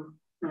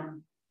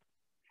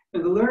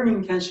the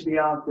learning tends to be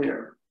out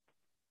there.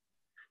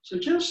 So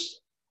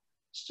just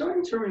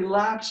starting to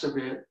relax a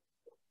bit,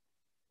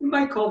 we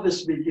might call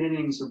this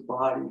beginnings of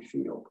body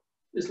field.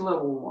 It's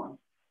level 1.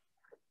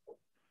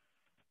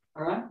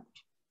 All right?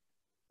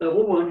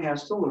 Level 1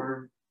 has to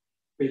learn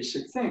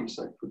basic things.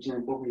 Like, for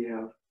example, we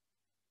have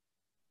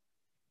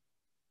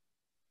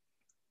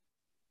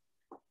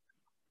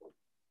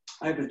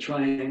I have a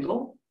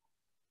triangle.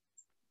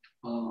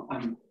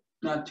 I'm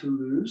not too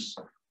loose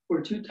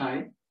or too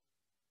tight.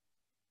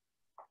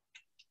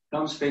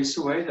 Thumbs face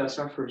away, that's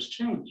our first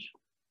change.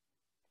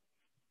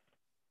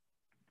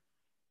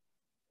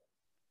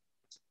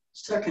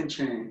 Second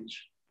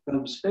change,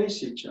 thumbs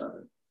face each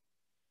other.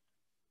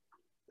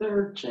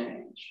 Third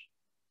change,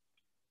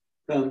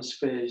 thumbs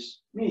face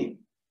me.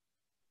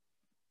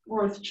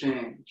 Fourth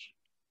change,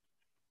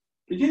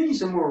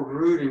 beginnings are more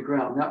root and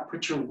ground, not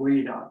put your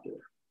weight out there.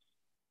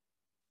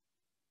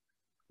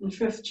 And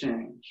fifth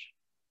change,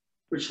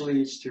 which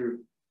leads to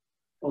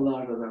a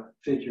lot of the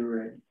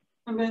figure 8.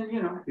 And then,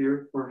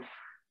 here we're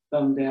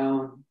thumb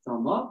down,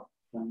 thumb up,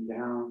 thumb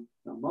down,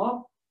 thumb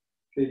up,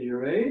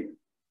 figure 8,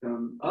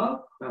 thumb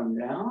up, thumb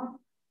down,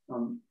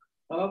 thumb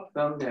up,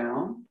 thumb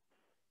down.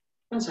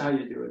 That's how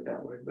you do it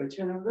that way. But,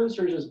 those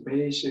are just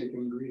basic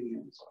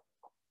ingredients.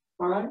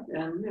 All right?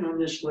 And,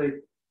 initially,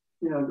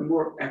 the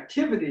more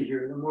activity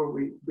here, the more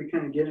we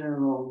kind of get in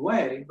our own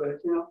way.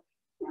 But,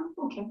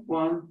 okay,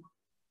 1,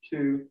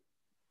 2,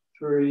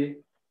 3,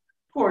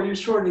 4, you're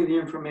sorting the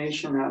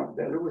information out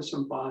better with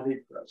some body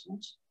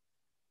presence.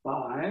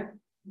 5,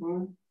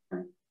 boom,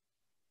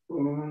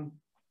 boom,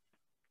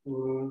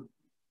 boom,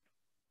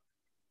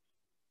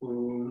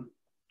 boom,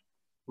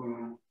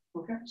 boom.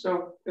 Okay,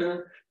 so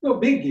no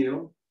big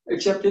deal,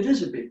 except it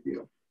is a big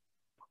deal.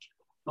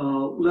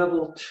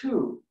 Level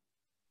 2,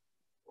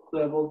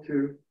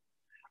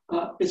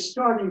 it's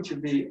starting to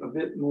be a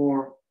bit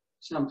more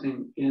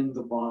something in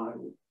the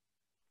body.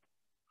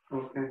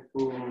 Okay,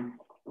 boom,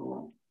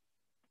 boom.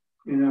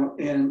 You know,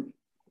 and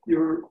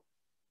your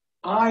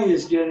eye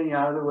is getting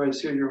out of the way,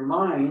 so your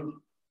mind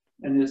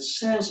and its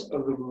sense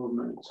of the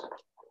movements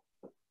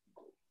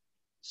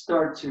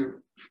start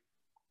to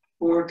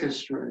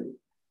orchestrate.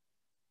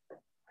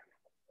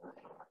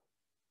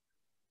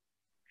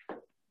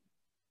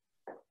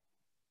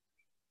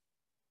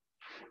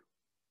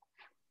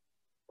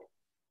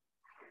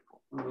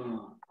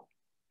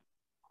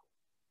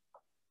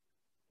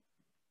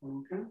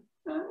 Okay.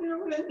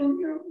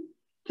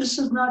 This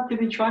is not to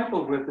be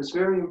trifled with. It's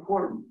very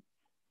important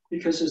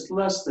because it's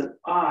less that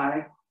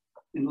I,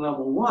 in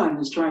level 1,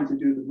 is trying to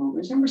do the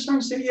movements. And we're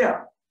starting to say,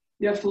 yeah,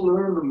 you have to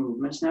learn the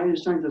movements. Now you're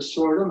starting to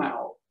sort them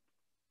out.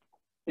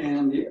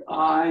 And the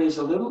I is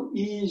a little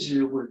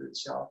easier with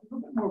itself, a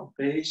little bit more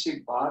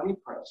basic body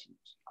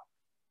presence.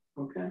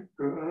 Okay,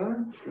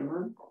 good,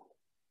 good.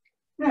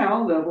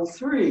 Now, level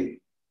 3.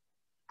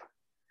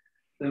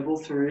 Level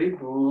 3,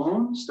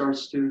 boom,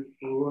 starts to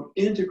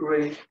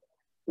integrate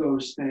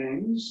those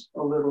things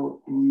a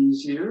little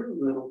easier, a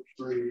little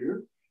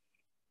freer.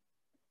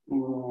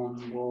 Boom,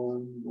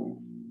 boom,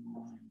 boom,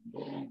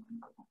 boom,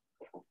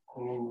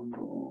 boom,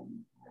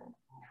 boom,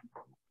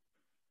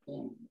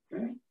 boom.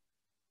 Okay.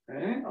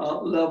 Okay.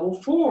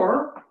 Level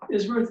 4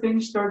 is where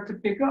things start to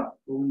pick up.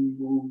 Boom,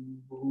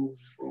 boom, boom,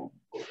 boom,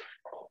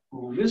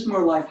 boom. This is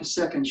more like the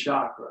second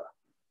chakra.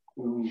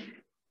 Boom,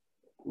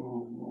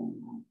 boom,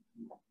 boom.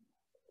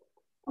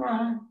 All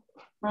right.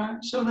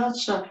 Right, so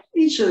that's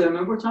each of them,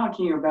 and we're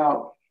talking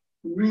about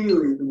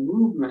really the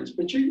movements,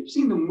 but you're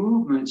using the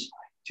movements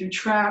to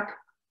track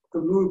the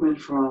movement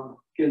from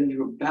getting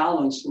to a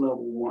balanced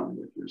level 1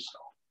 with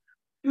yourself,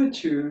 to a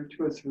 2,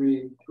 to a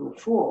 3, to a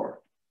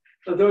 4.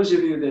 For those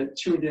of you that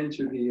tuned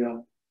into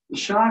the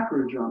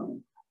chakra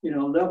drumming, you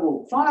know,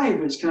 level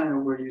 5 is kind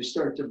of where you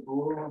start to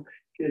boom,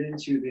 get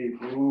into the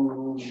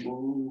boom,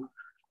 boom,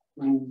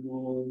 boom,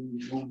 boom,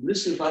 boom.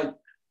 This is like,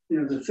 you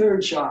know, the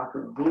 3rd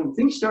chakra, boom,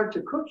 things start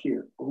to cook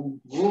here.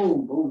 Boom,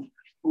 boom, boom,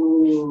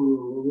 boom,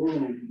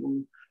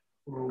 boom,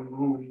 boom,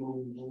 boom,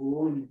 boom,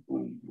 boom,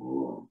 boom,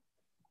 boom.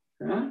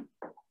 Okay?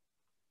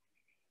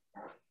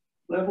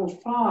 Level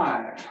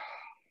 5,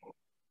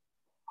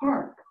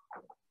 heart.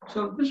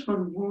 So this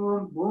one,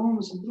 boom, boom,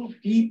 is a little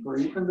deeper,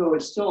 even though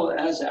it's still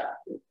as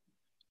active.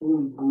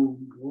 Boom, boom,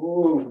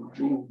 boom,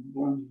 boom,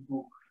 boom,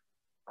 boom.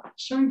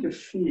 Starting to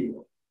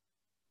feel.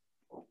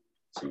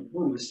 So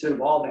boom, instead of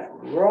all that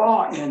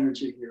raw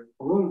energy here,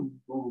 boom,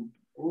 boom,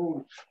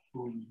 boom,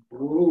 boom,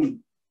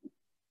 boom.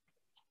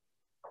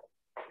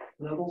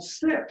 Level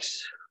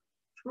 6,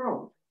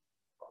 throat.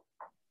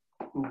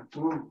 Boom,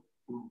 boom,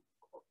 boom,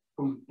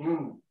 boom,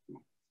 boom.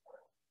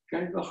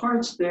 Okay, the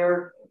heart's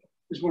there,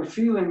 there's more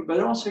feeling, but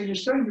also you're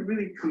starting to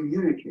really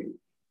communicate.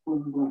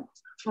 Boom, boom,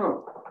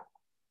 throat.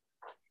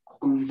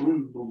 Boom,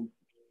 boom, boom,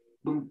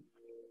 boom,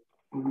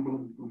 boom,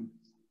 boom, boom,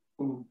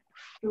 boom.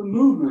 The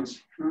movements.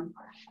 Huh?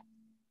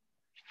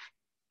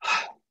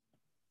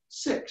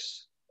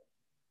 6,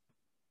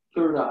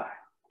 3rd eye.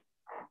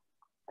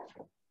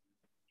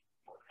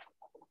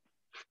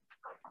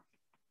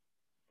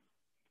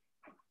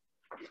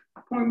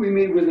 The point we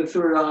made with the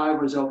 3rd eye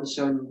was all of a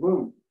sudden,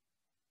 boom.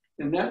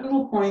 And that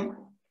little point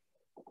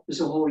is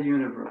the whole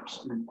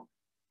universe. And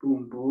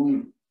boom,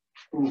 boom,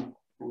 boom,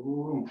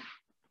 boom, boom,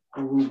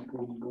 boom,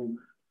 boom, boom,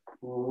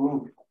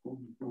 boom,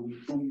 boom, boom,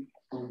 boom,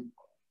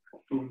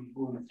 boom,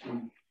 boom,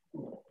 boom,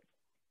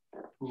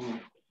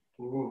 boom,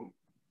 boom.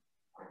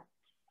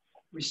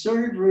 We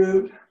started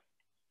root,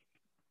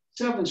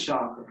 7th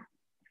chakra.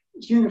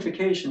 It's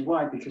unification.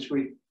 Why? Because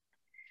we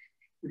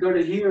go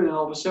to here and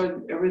all of a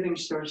sudden everything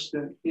starts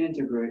to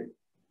integrate.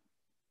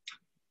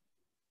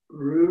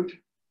 Root.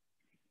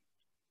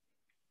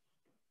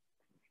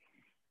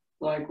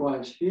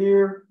 Likewise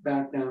here,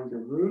 back down to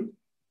root.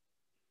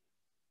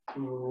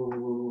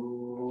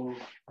 So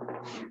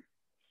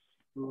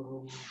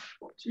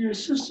your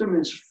system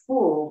is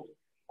full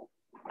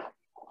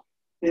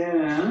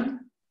and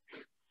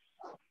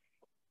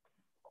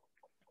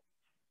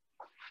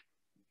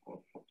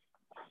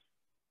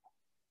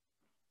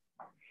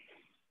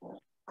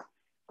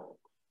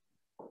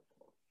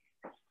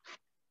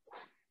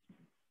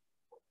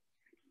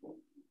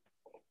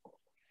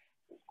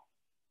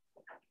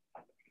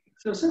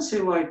so since he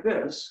like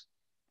this,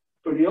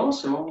 but he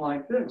also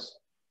like this.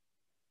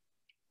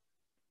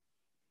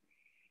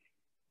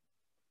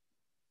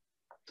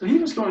 So he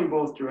was going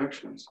both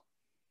directions.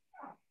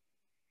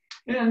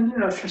 And, you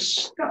know, if you're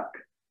stuck,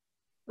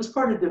 that's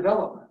part of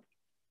development.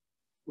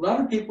 A lot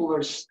of people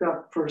are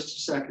stuck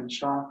 1st to 2nd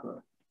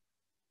chakra.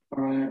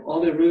 All right,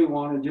 all they really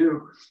want to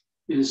do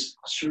is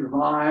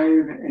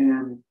survive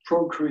and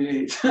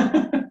procreate.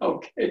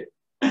 Okay,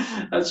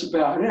 that's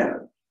about it.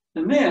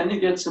 And then you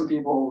get some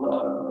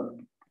people,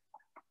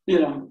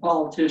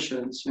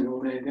 politicians,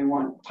 they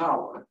want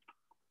power.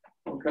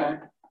 Okay,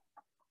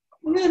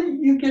 and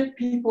then you get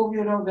people,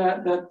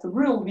 that the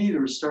real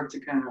leaders start to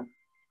kind of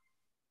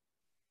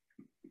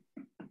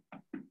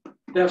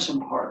have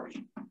some heart.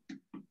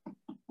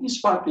 You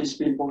spot these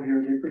people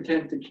here, they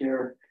pretend to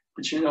care,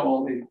 but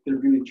all they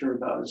really care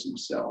about is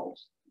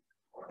themselves.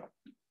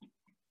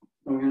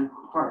 Okay,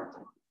 heart.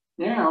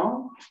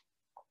 Now,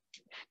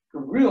 the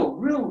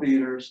real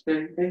leaders,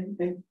 they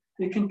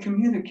can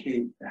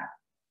communicate that.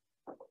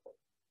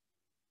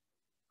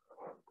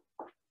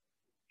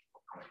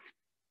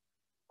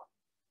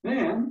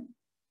 Then,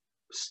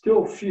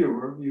 still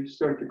fewer, you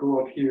start to go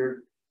up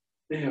here,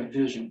 they have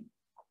vision.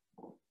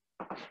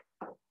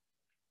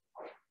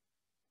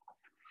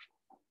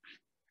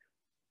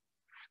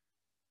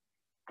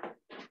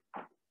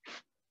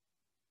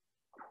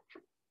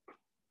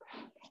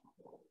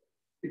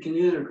 They can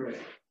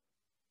integrate.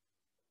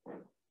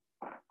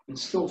 And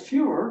still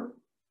fewer,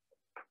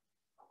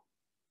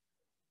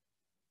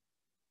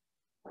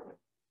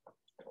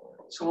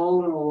 it's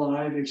all an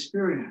alive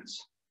experience.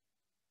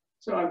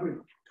 So I would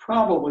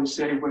probably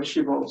say what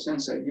Shivo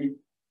Sensei,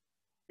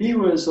 he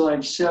was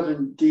like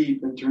 7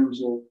 deep in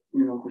terms of,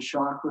 the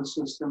chakra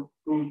system.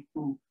 Boom,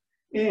 boom.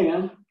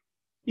 And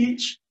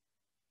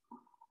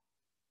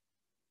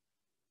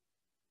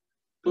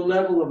the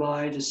level of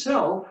I to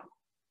self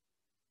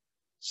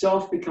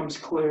becomes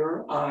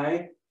clear,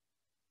 I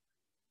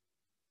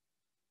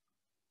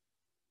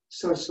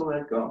starts to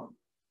let go.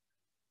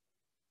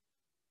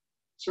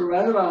 So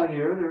right about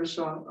here, there's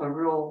a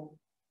real,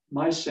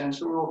 my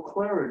sense, a real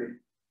clarity.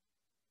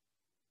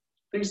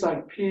 Things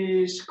like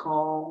peace,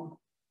 calm,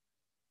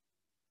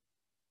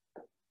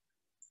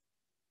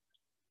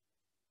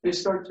 they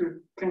start to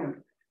kind of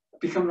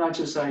become not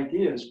just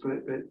ideas,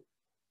 but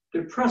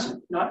they're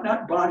present.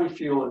 Not body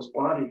feel as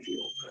body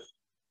feel,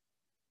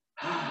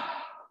 but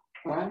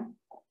right?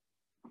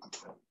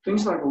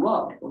 Things like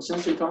love. Well,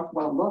 since we talked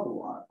about love a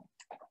lot,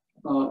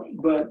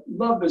 but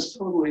love is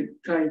totally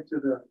tied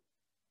to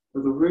the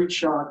root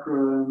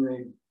chakra and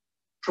the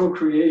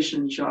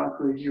procreation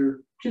chakra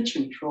here,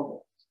 kitchen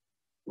trouble.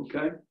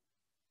 Okay?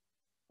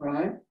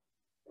 Right?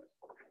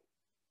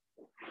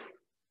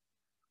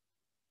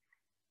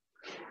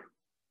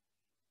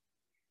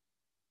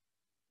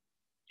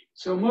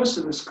 So most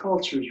of this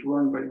culture is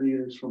run by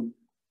leaders from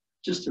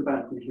just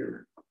about to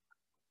here.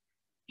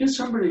 Get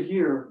somebody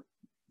here,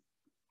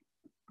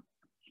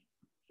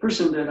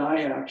 person that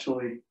I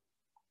actually,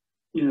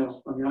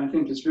 I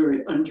think is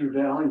very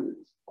undervalued.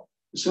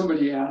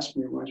 Somebody asked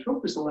me once,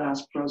 what was the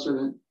last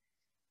president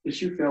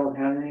that you felt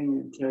had any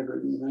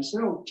integrity? And I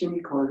said, oh,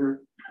 Jimmy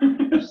Carter.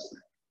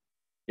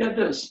 Get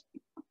this.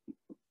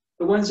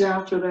 The ones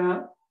after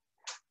that,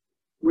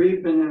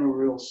 we've been in a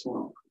real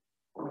slump.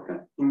 Okay?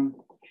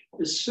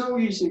 It's so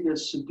easy to get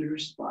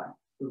seduced by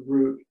the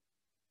root,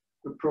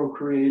 the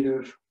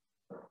procreative,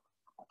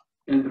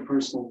 and the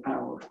personal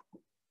power.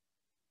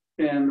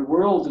 And the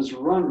world is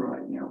run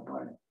right now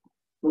by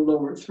the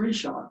lower 3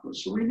 chakras.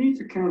 So we need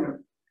to kind of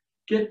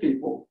get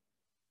people.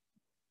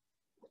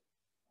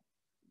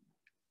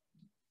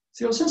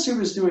 See, since he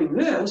was doing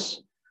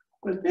this,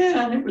 but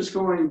then it was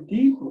going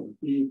deeper,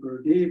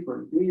 deeper,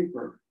 deeper,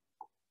 deeper.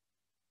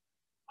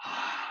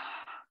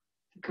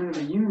 Kind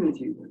of a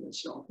unity with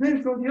itself. Then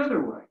it go the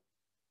other way.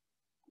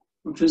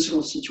 In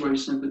physical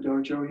situation at the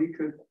dojo, he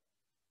could.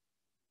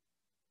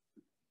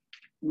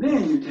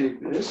 Then you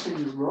take this and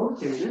you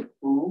rotate it,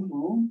 boom,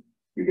 boom.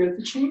 You get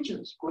the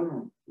changes.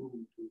 Boom,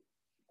 boom,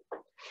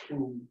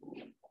 boom,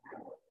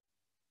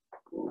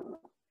 boom.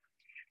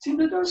 See,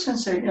 the Dojo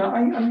Sensei,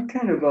 I'm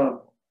kind of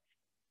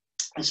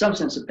in some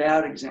sense, a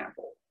bad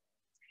example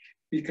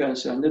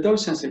because the Dojo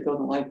Sensei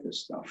doesn't like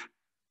this stuff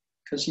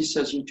because he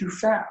says you're too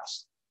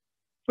fast.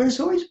 But it's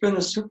always been a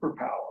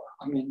superpower.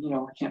 I mean,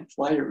 I can't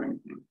fly or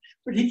anything.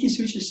 But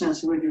Hikisuchi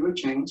Sensei would do a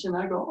change, and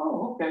I go,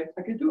 oh, okay,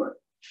 I could do it.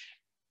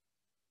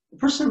 The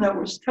person that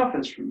was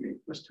toughest for me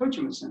was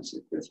Tojima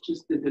Sensei, that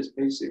just did this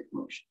basic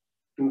motion.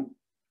 Boom.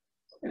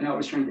 And I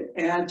was trying to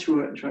add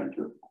to it and trying to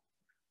do it.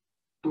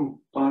 Boom,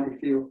 body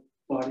feel,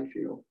 body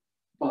feel,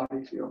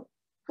 body feel,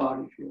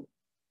 body feel,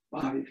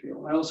 body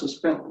feel. I also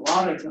spent a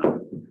lot of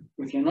time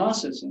with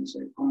Yanasa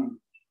Sensei. Boom,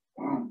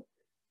 boom,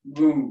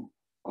 boom,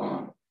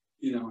 boom,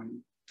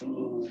 and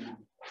boom,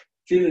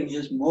 feeling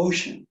his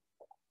motion.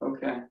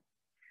 Okay.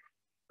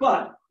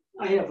 But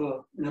I have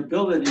an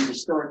ability to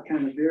start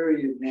kind of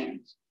very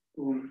advanced.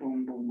 Boom,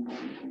 boom, boom,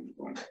 boom, boom,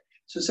 boom.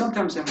 So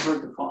sometimes I'm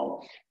hard to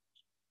follow.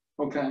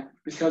 Okay,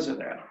 because of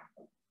that.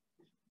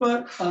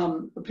 But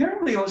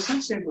apparently,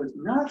 Sensei was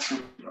not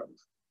somebody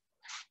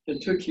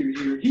that took you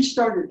here. He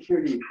started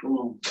pretty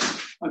boom.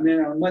 I mean,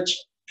 on a much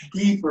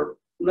deeper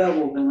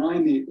level than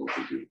I'm able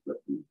to do. But,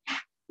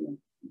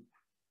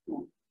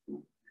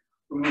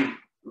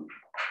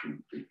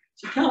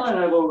 it's a talent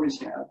I've always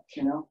had,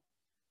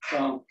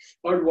 I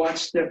would watch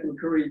Stephen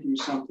Curry do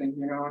something,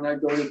 you know, and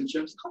I'd go to the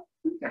gym.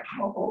 You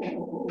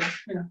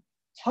know,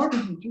 how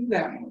did you do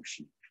that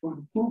motion?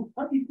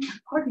 How do you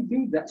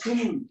do that?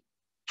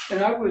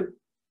 And I would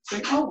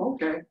think, oh,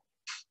 okay.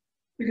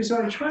 Because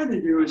what I'm trying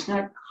to do is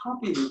not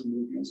copy these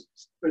movements,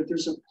 but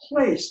there's a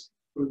place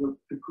where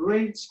the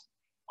greats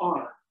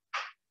are.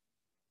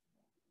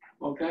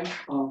 Okay?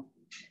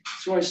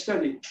 So I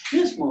studied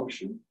his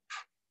motion,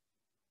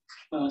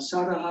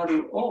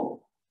 Sadaharu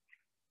O.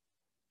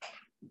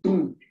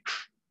 Boom.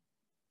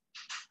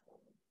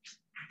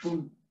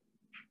 Boom.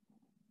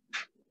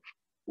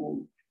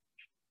 Boom.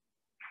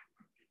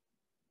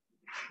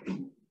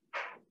 Boom.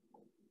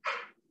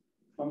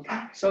 Okay?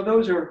 So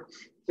those are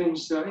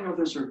things, you know,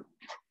 those are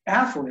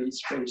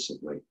athletes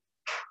basically,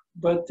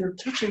 but they're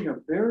touching a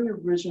very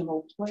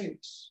original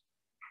place.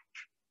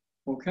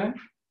 Okay?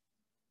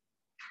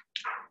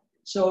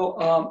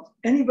 So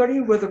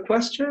anybody with a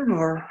question,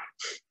 or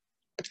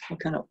I'll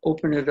kind of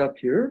open it up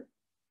here.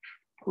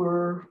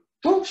 Or,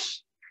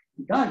 oops,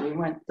 God, we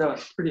went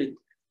pretty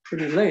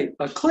late.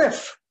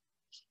 Cliff,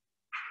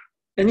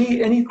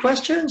 any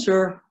questions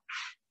or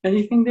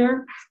anything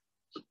there?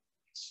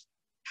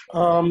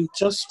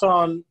 Just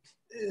on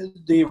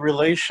the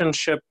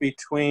relationship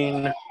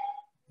between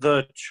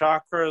the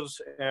chakras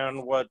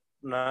and what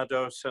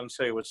Nado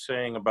Sensei was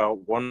saying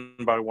about 1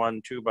 by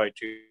 1, 2 by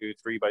 2,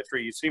 3 by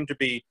 3. You seem to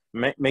be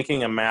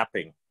making a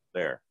mapping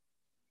there.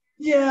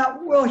 Yeah,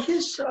 well,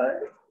 his,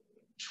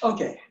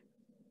 okay.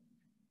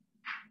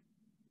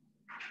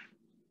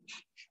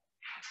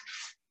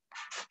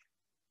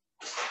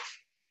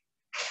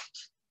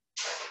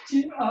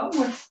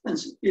 What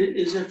happens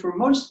is that for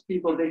most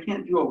people, they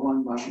can't do a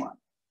 1 by 1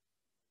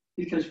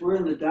 because we're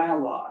in the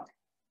dialogue,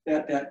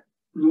 that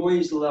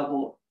noise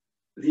level,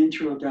 the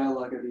interior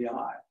dialogue of the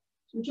eye.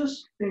 So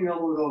just being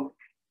able to go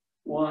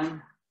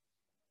 1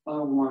 by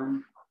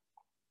 1,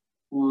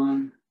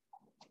 1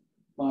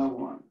 by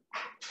 1.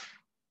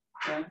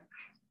 Okay?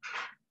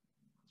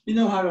 You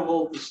know how to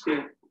hold the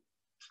stick.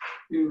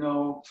 You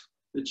know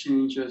the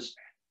changes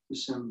to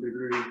some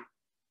degree.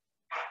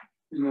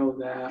 You know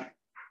that.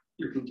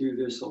 You can do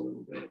this a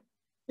little bit.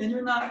 And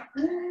you're not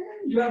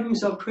driving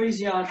yourself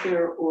crazy out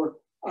there or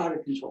out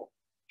of control.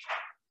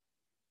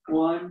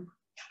 1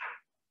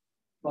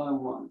 by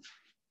 1.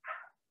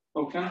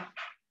 Okay?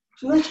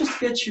 So that just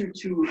gets you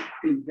to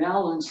a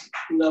balanced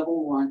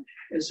level 1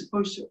 as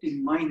opposed to a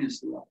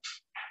minus level.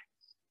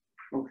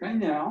 Okay,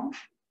 now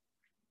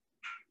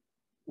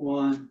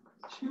 1,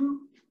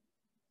 2,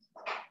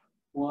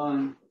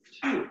 1,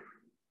 2.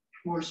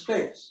 More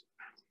space,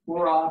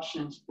 more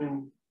options.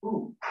 Boom,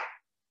 boom.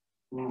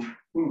 Boom,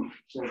 boom.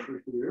 So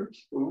for here,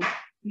 boom,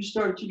 you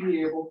start to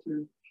be able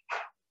to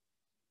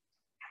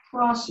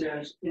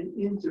process and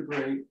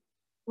integrate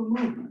the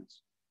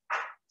movements.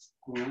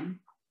 1.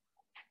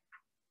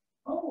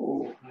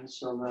 Oh,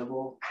 that's a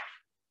level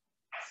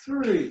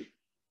 3.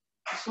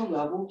 That's a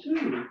level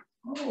 2.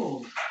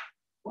 Oh,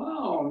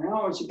 wow.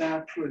 Now it's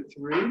back to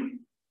 3.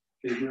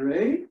 Figure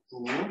 8. Oh,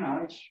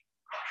 nice.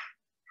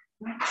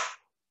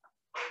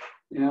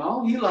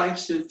 Now he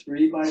likes it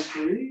 3 by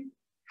 3.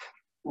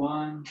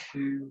 1,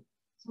 2,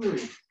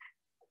 3.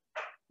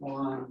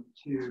 1,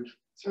 2,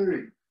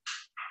 3.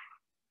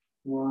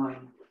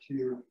 1,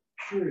 2,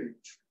 3.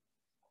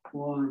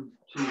 1,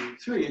 2,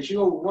 3. As you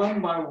go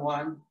 1 by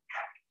 1,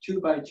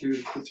 2 by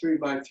 2 to 3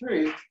 by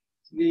 3,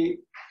 the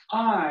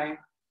eye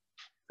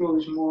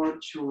goes more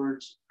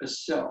towards a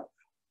self.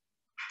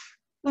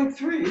 Like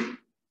 3,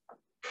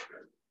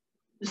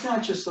 it's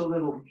not just a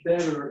little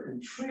better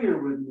and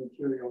freer with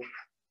material.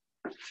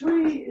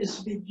 3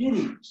 is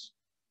beginnings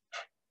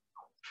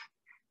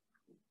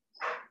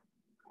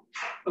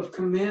of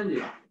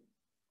commanding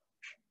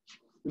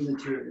the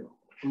material.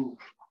 Boom,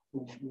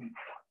 boom, boom,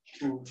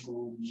 boom,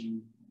 boom,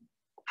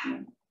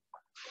 boom,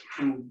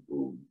 boom,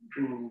 boom, boom,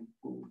 boom,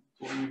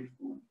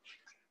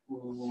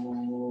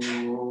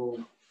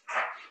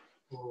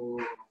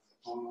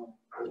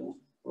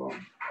 boom,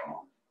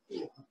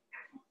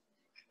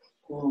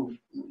 boom.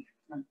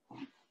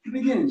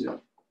 Beginnings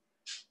of.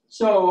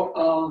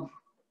 So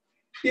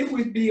it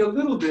would be a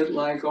little bit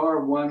like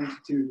our 1,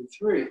 2,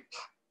 3.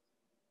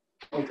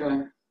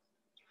 Okay.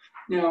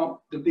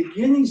 Now, the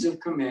beginnings of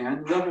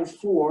command, level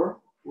 4,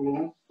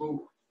 boom,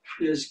 boom,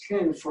 is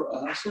kind of for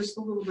us. It's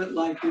a little bit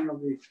like, you know,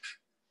 the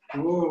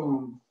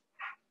boom,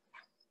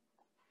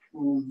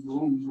 boom,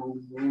 boom,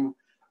 boom, boom.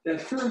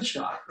 That third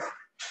chakra.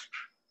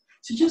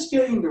 So just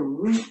getting the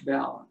root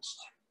balanced,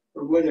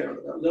 or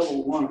whatever, that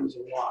level 1 is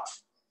a lot.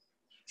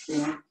 You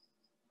know?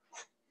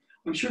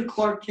 I'm sure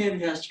Clark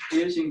Kent has to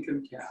pay his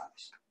income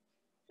tax.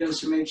 He has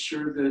to make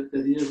sure that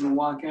he doesn't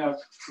walk out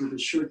with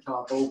his shirt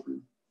top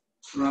open.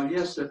 Right? He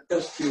has to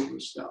deal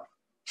with stuff.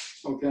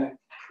 Okay?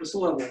 That's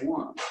level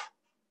 1.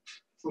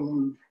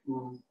 Boom,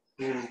 boom,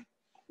 boom,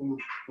 boom,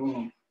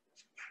 boom,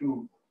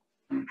 boom.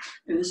 And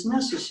it's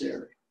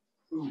necessary.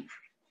 Boom.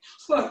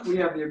 But we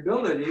have the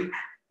ability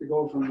to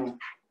go from a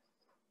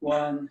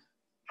 1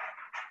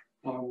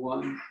 by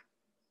 1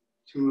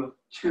 to a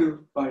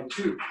 2 by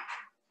 2.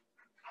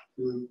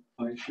 2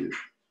 by 2.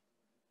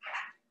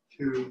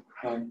 2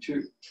 by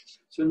 2.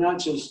 So not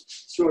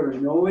just sort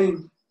of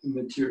knowing the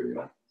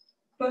material,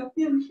 but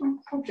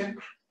okay,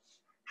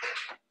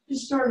 you're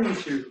starting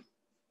to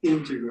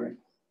integrate.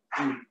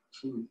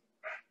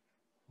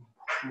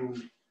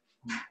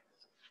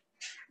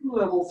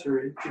 Level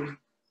 3,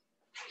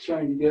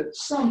 trying to get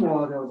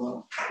somewhat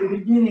of the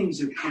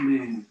beginnings of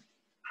command.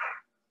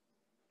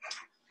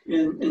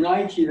 In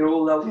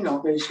Aikido level,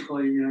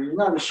 basically, you're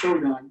not a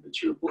shogun,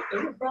 but you're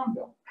a brown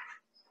belt.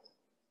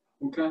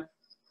 Okay?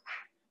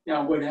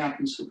 Now, what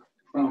happens to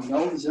brown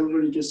belt is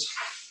everybody gets,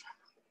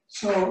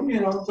 so,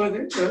 but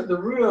the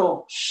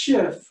real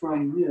shift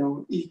from,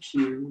 EQ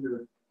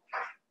to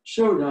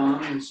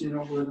shodan is,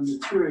 where the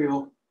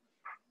material,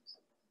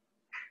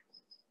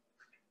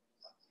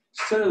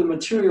 instead of the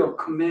material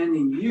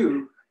commanding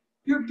you,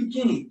 you're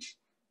beginning,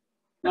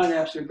 not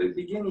absolutely, but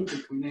beginning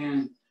to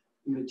command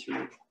the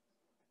material.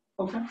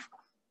 Okay?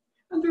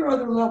 And there are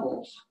other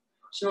levels.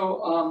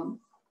 So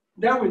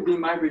that would be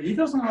my read. He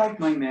doesn't like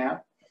my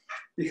math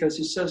because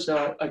he says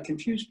I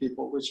confuse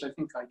people, which I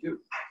think I do.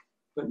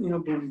 But,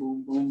 boom, boom,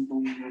 boom, boom,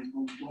 boom, boom,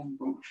 boom, boom,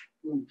 boom,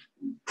 boom,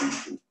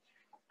 boom.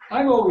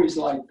 I've always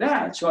liked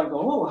that. So I go,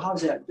 oh,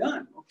 how's that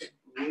done? Okay,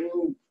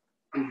 boom,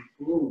 boom,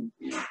 boom.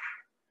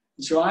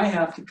 And so I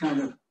have to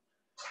kind of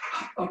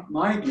up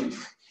my game.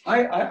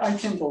 I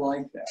tend to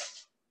like that.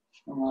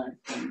 All right.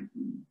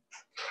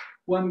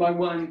 1 by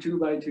 1, 2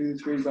 by 2,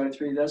 3 by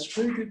 3. That's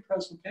pretty good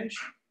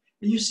presentation.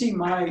 And you see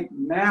my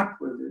map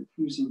with it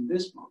using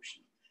this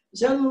motion.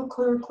 Is that a little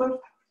clearer, Cliff?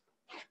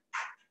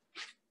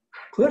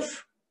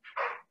 Cliff?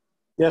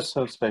 Yes,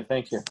 Sensei,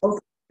 thank you. Okay.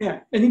 Yeah.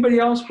 Anybody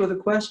else with a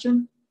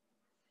question?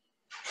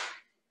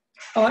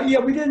 Yeah,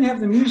 we didn't have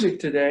the music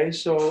today,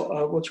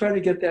 so we'll try to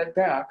get that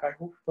back. I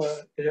hope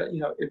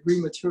it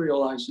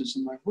rematerializes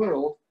in my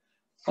world.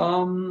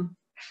 One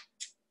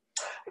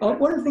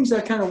of the things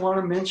I kind of want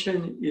to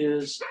mention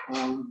is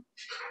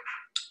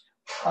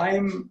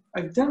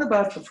I've done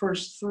about the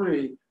first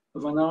 3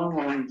 of an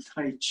online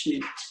Tai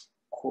Chi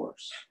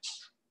course,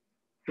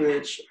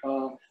 which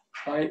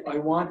I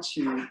want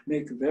to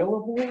make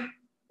available.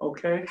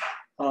 Okay,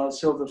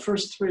 so the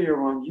first 3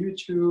 are on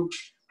YouTube.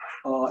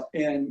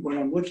 And what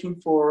I'm looking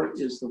for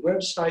is the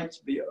website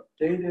to be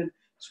updated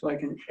so I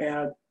can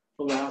add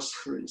the last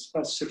 3. It's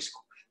about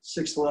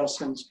six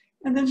lessons.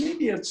 And then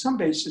maybe at some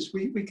basis,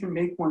 we can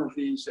make one of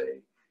these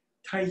a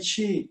Tai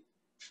Chi.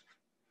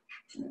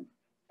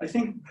 I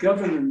think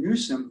Governor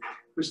Newsom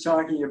was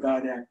talking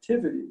about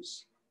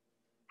activities,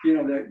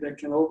 that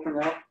can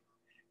open up,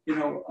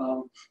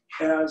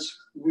 as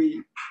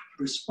we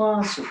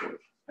responsibly.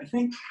 I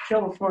think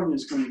California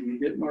is going to be a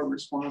bit more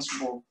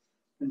responsible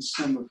than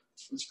some of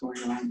what's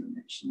going on in the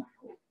nation, I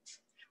hope.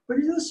 But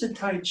he listed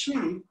Tai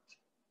Chi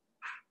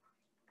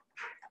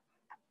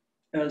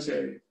as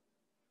an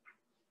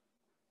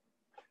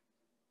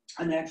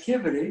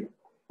activity.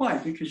 Why?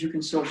 Because you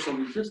can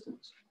socially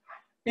distance.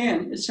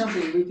 And it's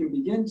something we can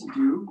begin to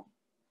do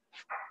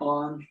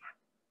on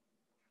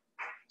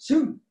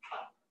Zoom.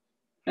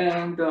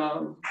 And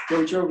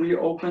Dojo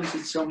reopens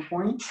at some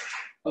point.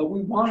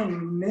 We want to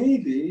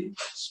maybe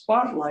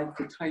spotlight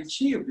the Tai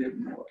Chi a bit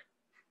more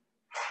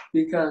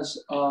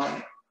because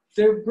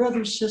they're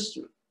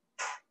brother-sister.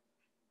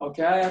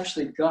 Okay, I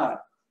actually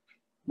got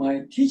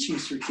my teaching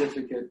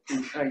certificate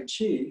in Tai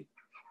Chi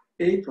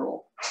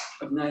April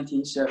of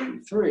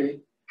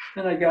 1973.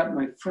 Then I got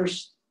my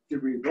first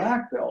degree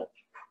black belt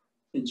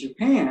in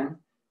Japan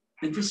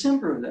in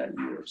December of that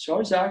year. So I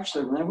was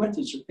actually, when I went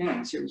to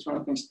Japan, see, it was one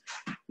of the things,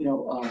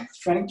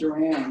 Frank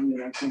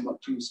Duran, came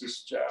up to me and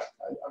says, Jack,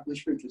 I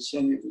wish we could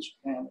send you to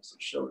Japan as a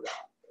showdown.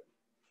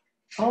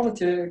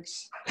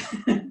 Politics.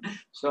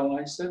 So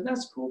I said,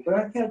 that's cool. But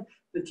I had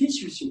the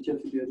teacher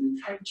certificate in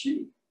Tai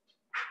Chi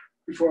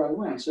before I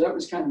went. So that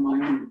was kind of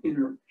my own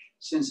inner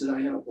sense that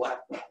I had a black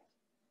belt.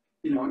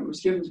 It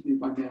was given to me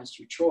by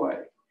Master Choi,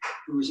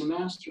 who was a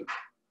master.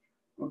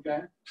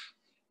 Okay?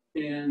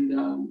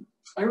 And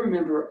I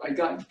remember I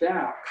got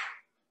back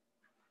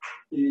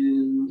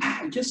in,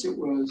 I guess it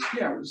was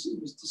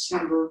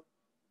December,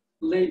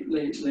 late,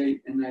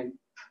 and I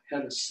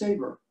had a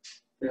saber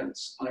that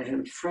I had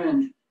a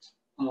friend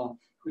who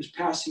was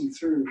passing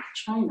through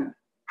China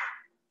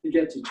to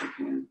get to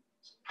Japan,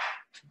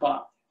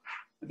 but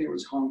I think it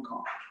was Hong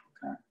Kong,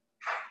 okay?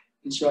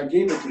 And so I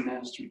gave it to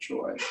Master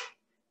Choi.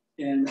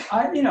 And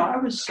I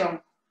was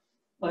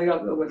like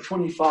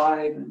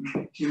 25, and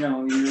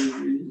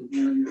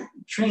your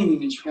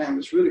training in Japan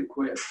was really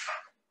quick.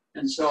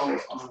 And so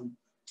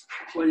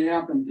what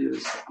happened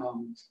is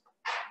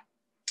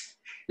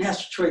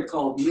Master Choi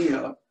called me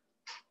up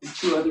and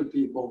 2 other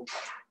people,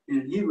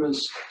 and he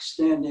was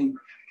standing,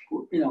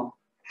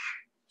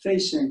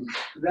 facing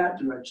that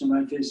direction,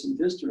 I facing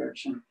this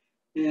direction,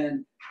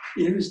 and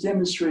he was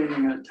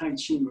demonstrating a Tai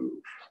Chi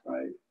move,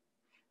 right?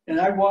 And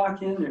I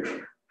walk in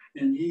there,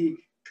 and he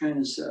kind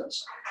of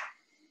says,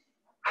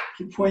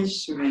 he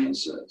points to me and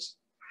says,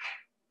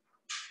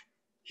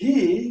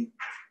 he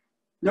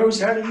knows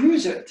how to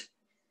use it.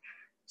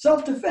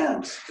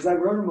 Self-defense, because I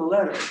wrote him a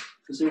letter,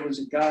 because there was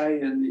a guy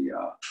in the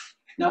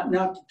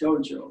not the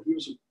dojo. He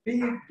was a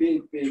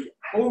big,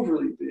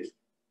 overly big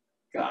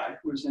guy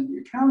who was in the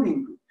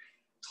accounting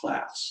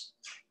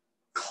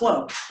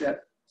club that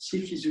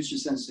Shikizushi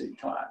Sensei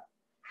taught.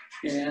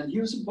 And he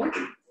was a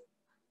bully.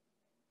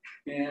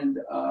 And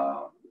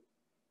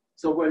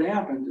so what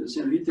happened is,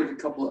 he did a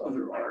couple of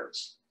other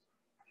arts.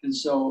 And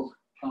so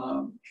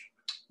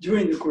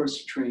during the course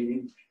of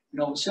training,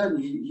 and all of a sudden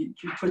he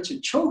puts a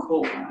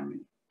chokehold on me.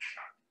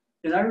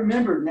 And I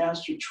remember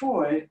Master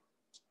Choi,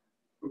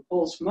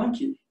 Repulsed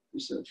Monkey, who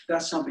said,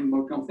 that's something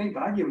Mo don't think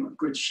about. I give him a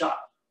good shot.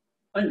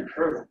 I never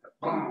heard of it.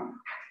 Boom.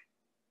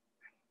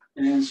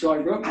 And so I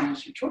wrote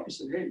Master Choi. I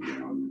said, hey, in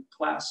the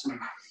class, some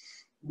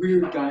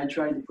weird guy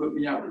tried to put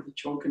me out with a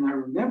choke, and I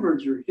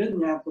remembered your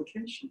hidden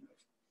application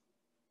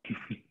of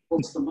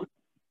Repulsed the Monkey.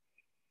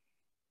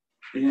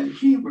 And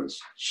he was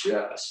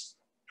just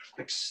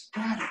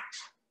ecstatic.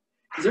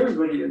 Because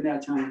everybody at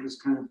that time was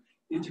kind of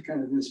into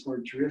kind of this more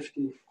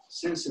drifty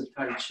sense of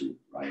Tai Chi,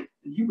 right?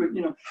 And he would,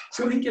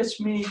 so he gets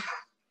me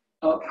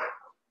up.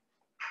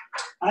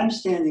 I'm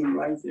standing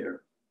right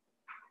there.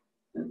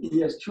 And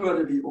he has two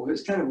other people.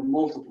 It's kind of a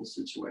multiple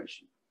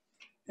situation.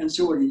 And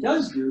so what he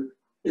does do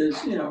is,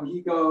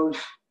 he goes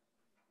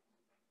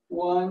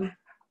 1,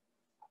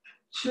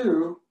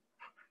 2,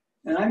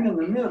 and I'm in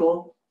the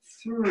middle,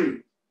 3.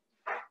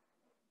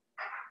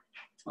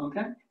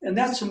 Okay? And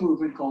that's a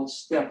movement called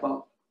step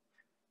up,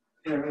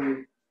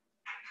 parry,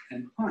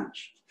 and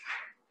punch.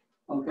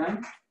 Okay?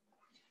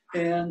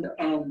 And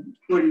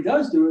what he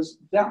does do is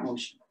that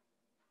motion.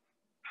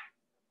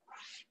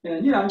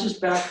 And, I'm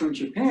just back from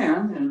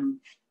Japan, and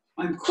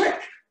I'm quick,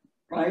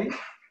 right?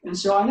 And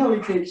so I know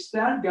he takes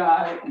that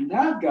guy,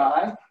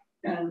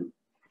 and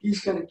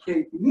he's going to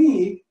take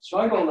me. So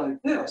I go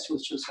like this,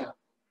 which is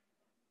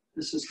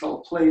this is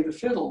called play the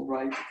fiddle,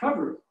 right? To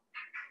cover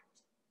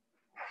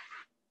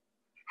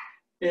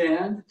it.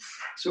 And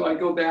so I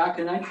go back,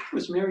 and I think it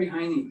was Mary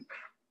Heine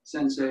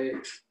Sensei,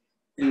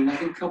 and I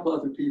think a couple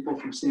other people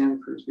from Santa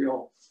Cruz. We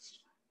all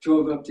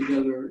drove up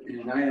together,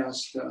 and I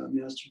asked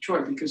Master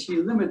Choi, because he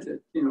limited,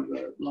 a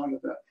lot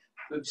of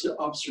the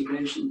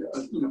observation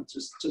of,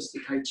 just the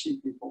Tai Chi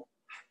people.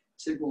 I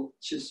said, well,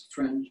 just a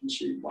friend, and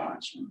she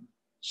watched, and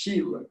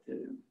she looked at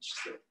him, and she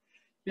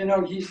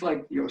said, he's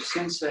like your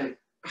sensei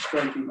of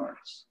striking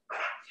arts.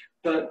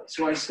 But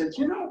so I said,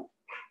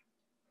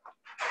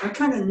 I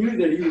kind of knew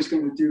that he was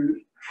going to do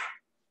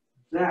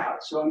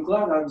that, so I'm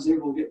glad I was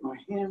able to get my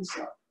hands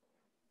up,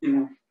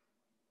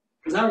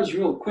 because I was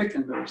real quick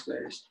in those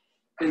days.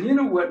 And you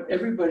know what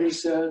everybody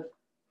said?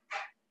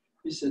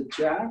 He said,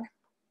 Jack,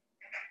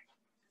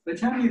 by the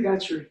time you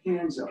got your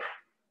hands up,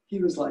 he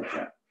was like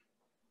that.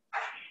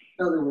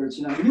 In other words,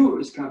 I knew it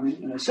was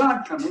coming, and I saw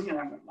it coming, and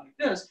I went like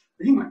this,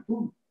 but he went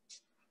boom,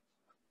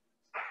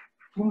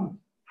 boom.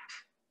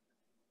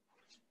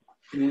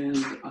 And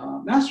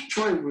Master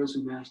Choi was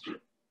a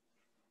master.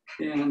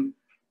 And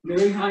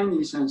Mary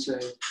Heine Sensei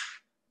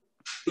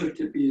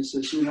looked at me and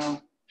says,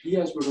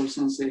 Hiyasubudo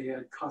Sensei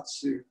had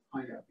Katsu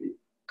Hayabi.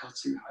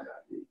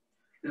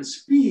 The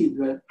speed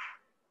that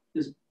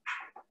is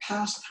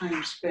past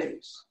time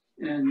space.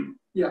 And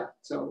yeah,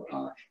 so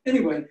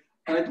anyway,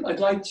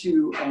 I'd like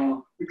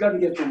to, we've got to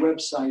get the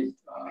website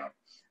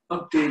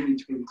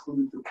updated to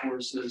include the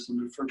courses and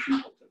refer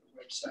people to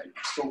the website.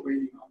 I'm still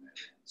waiting on that,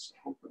 so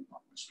hopefully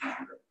not much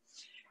longer.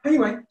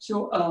 Anyway,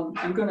 so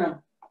I'm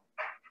gonna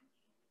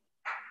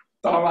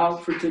bow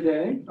out for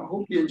today. I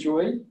hope you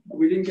enjoyed.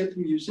 We didn't get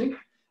the music.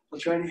 I'll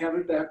try to have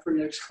it back for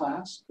next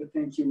class, but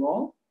thank you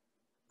all.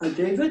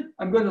 David,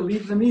 I'm going to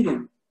leave the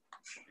meeting.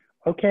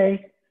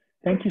 Okay.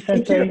 Thank you,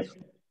 Sensei.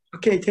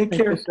 Okay, take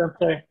care. You,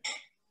 Sensei.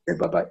 Okay,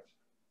 bye-bye.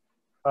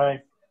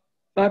 Bye.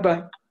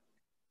 Bye-bye.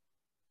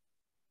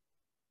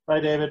 Bye,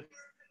 David.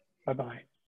 Bye-bye.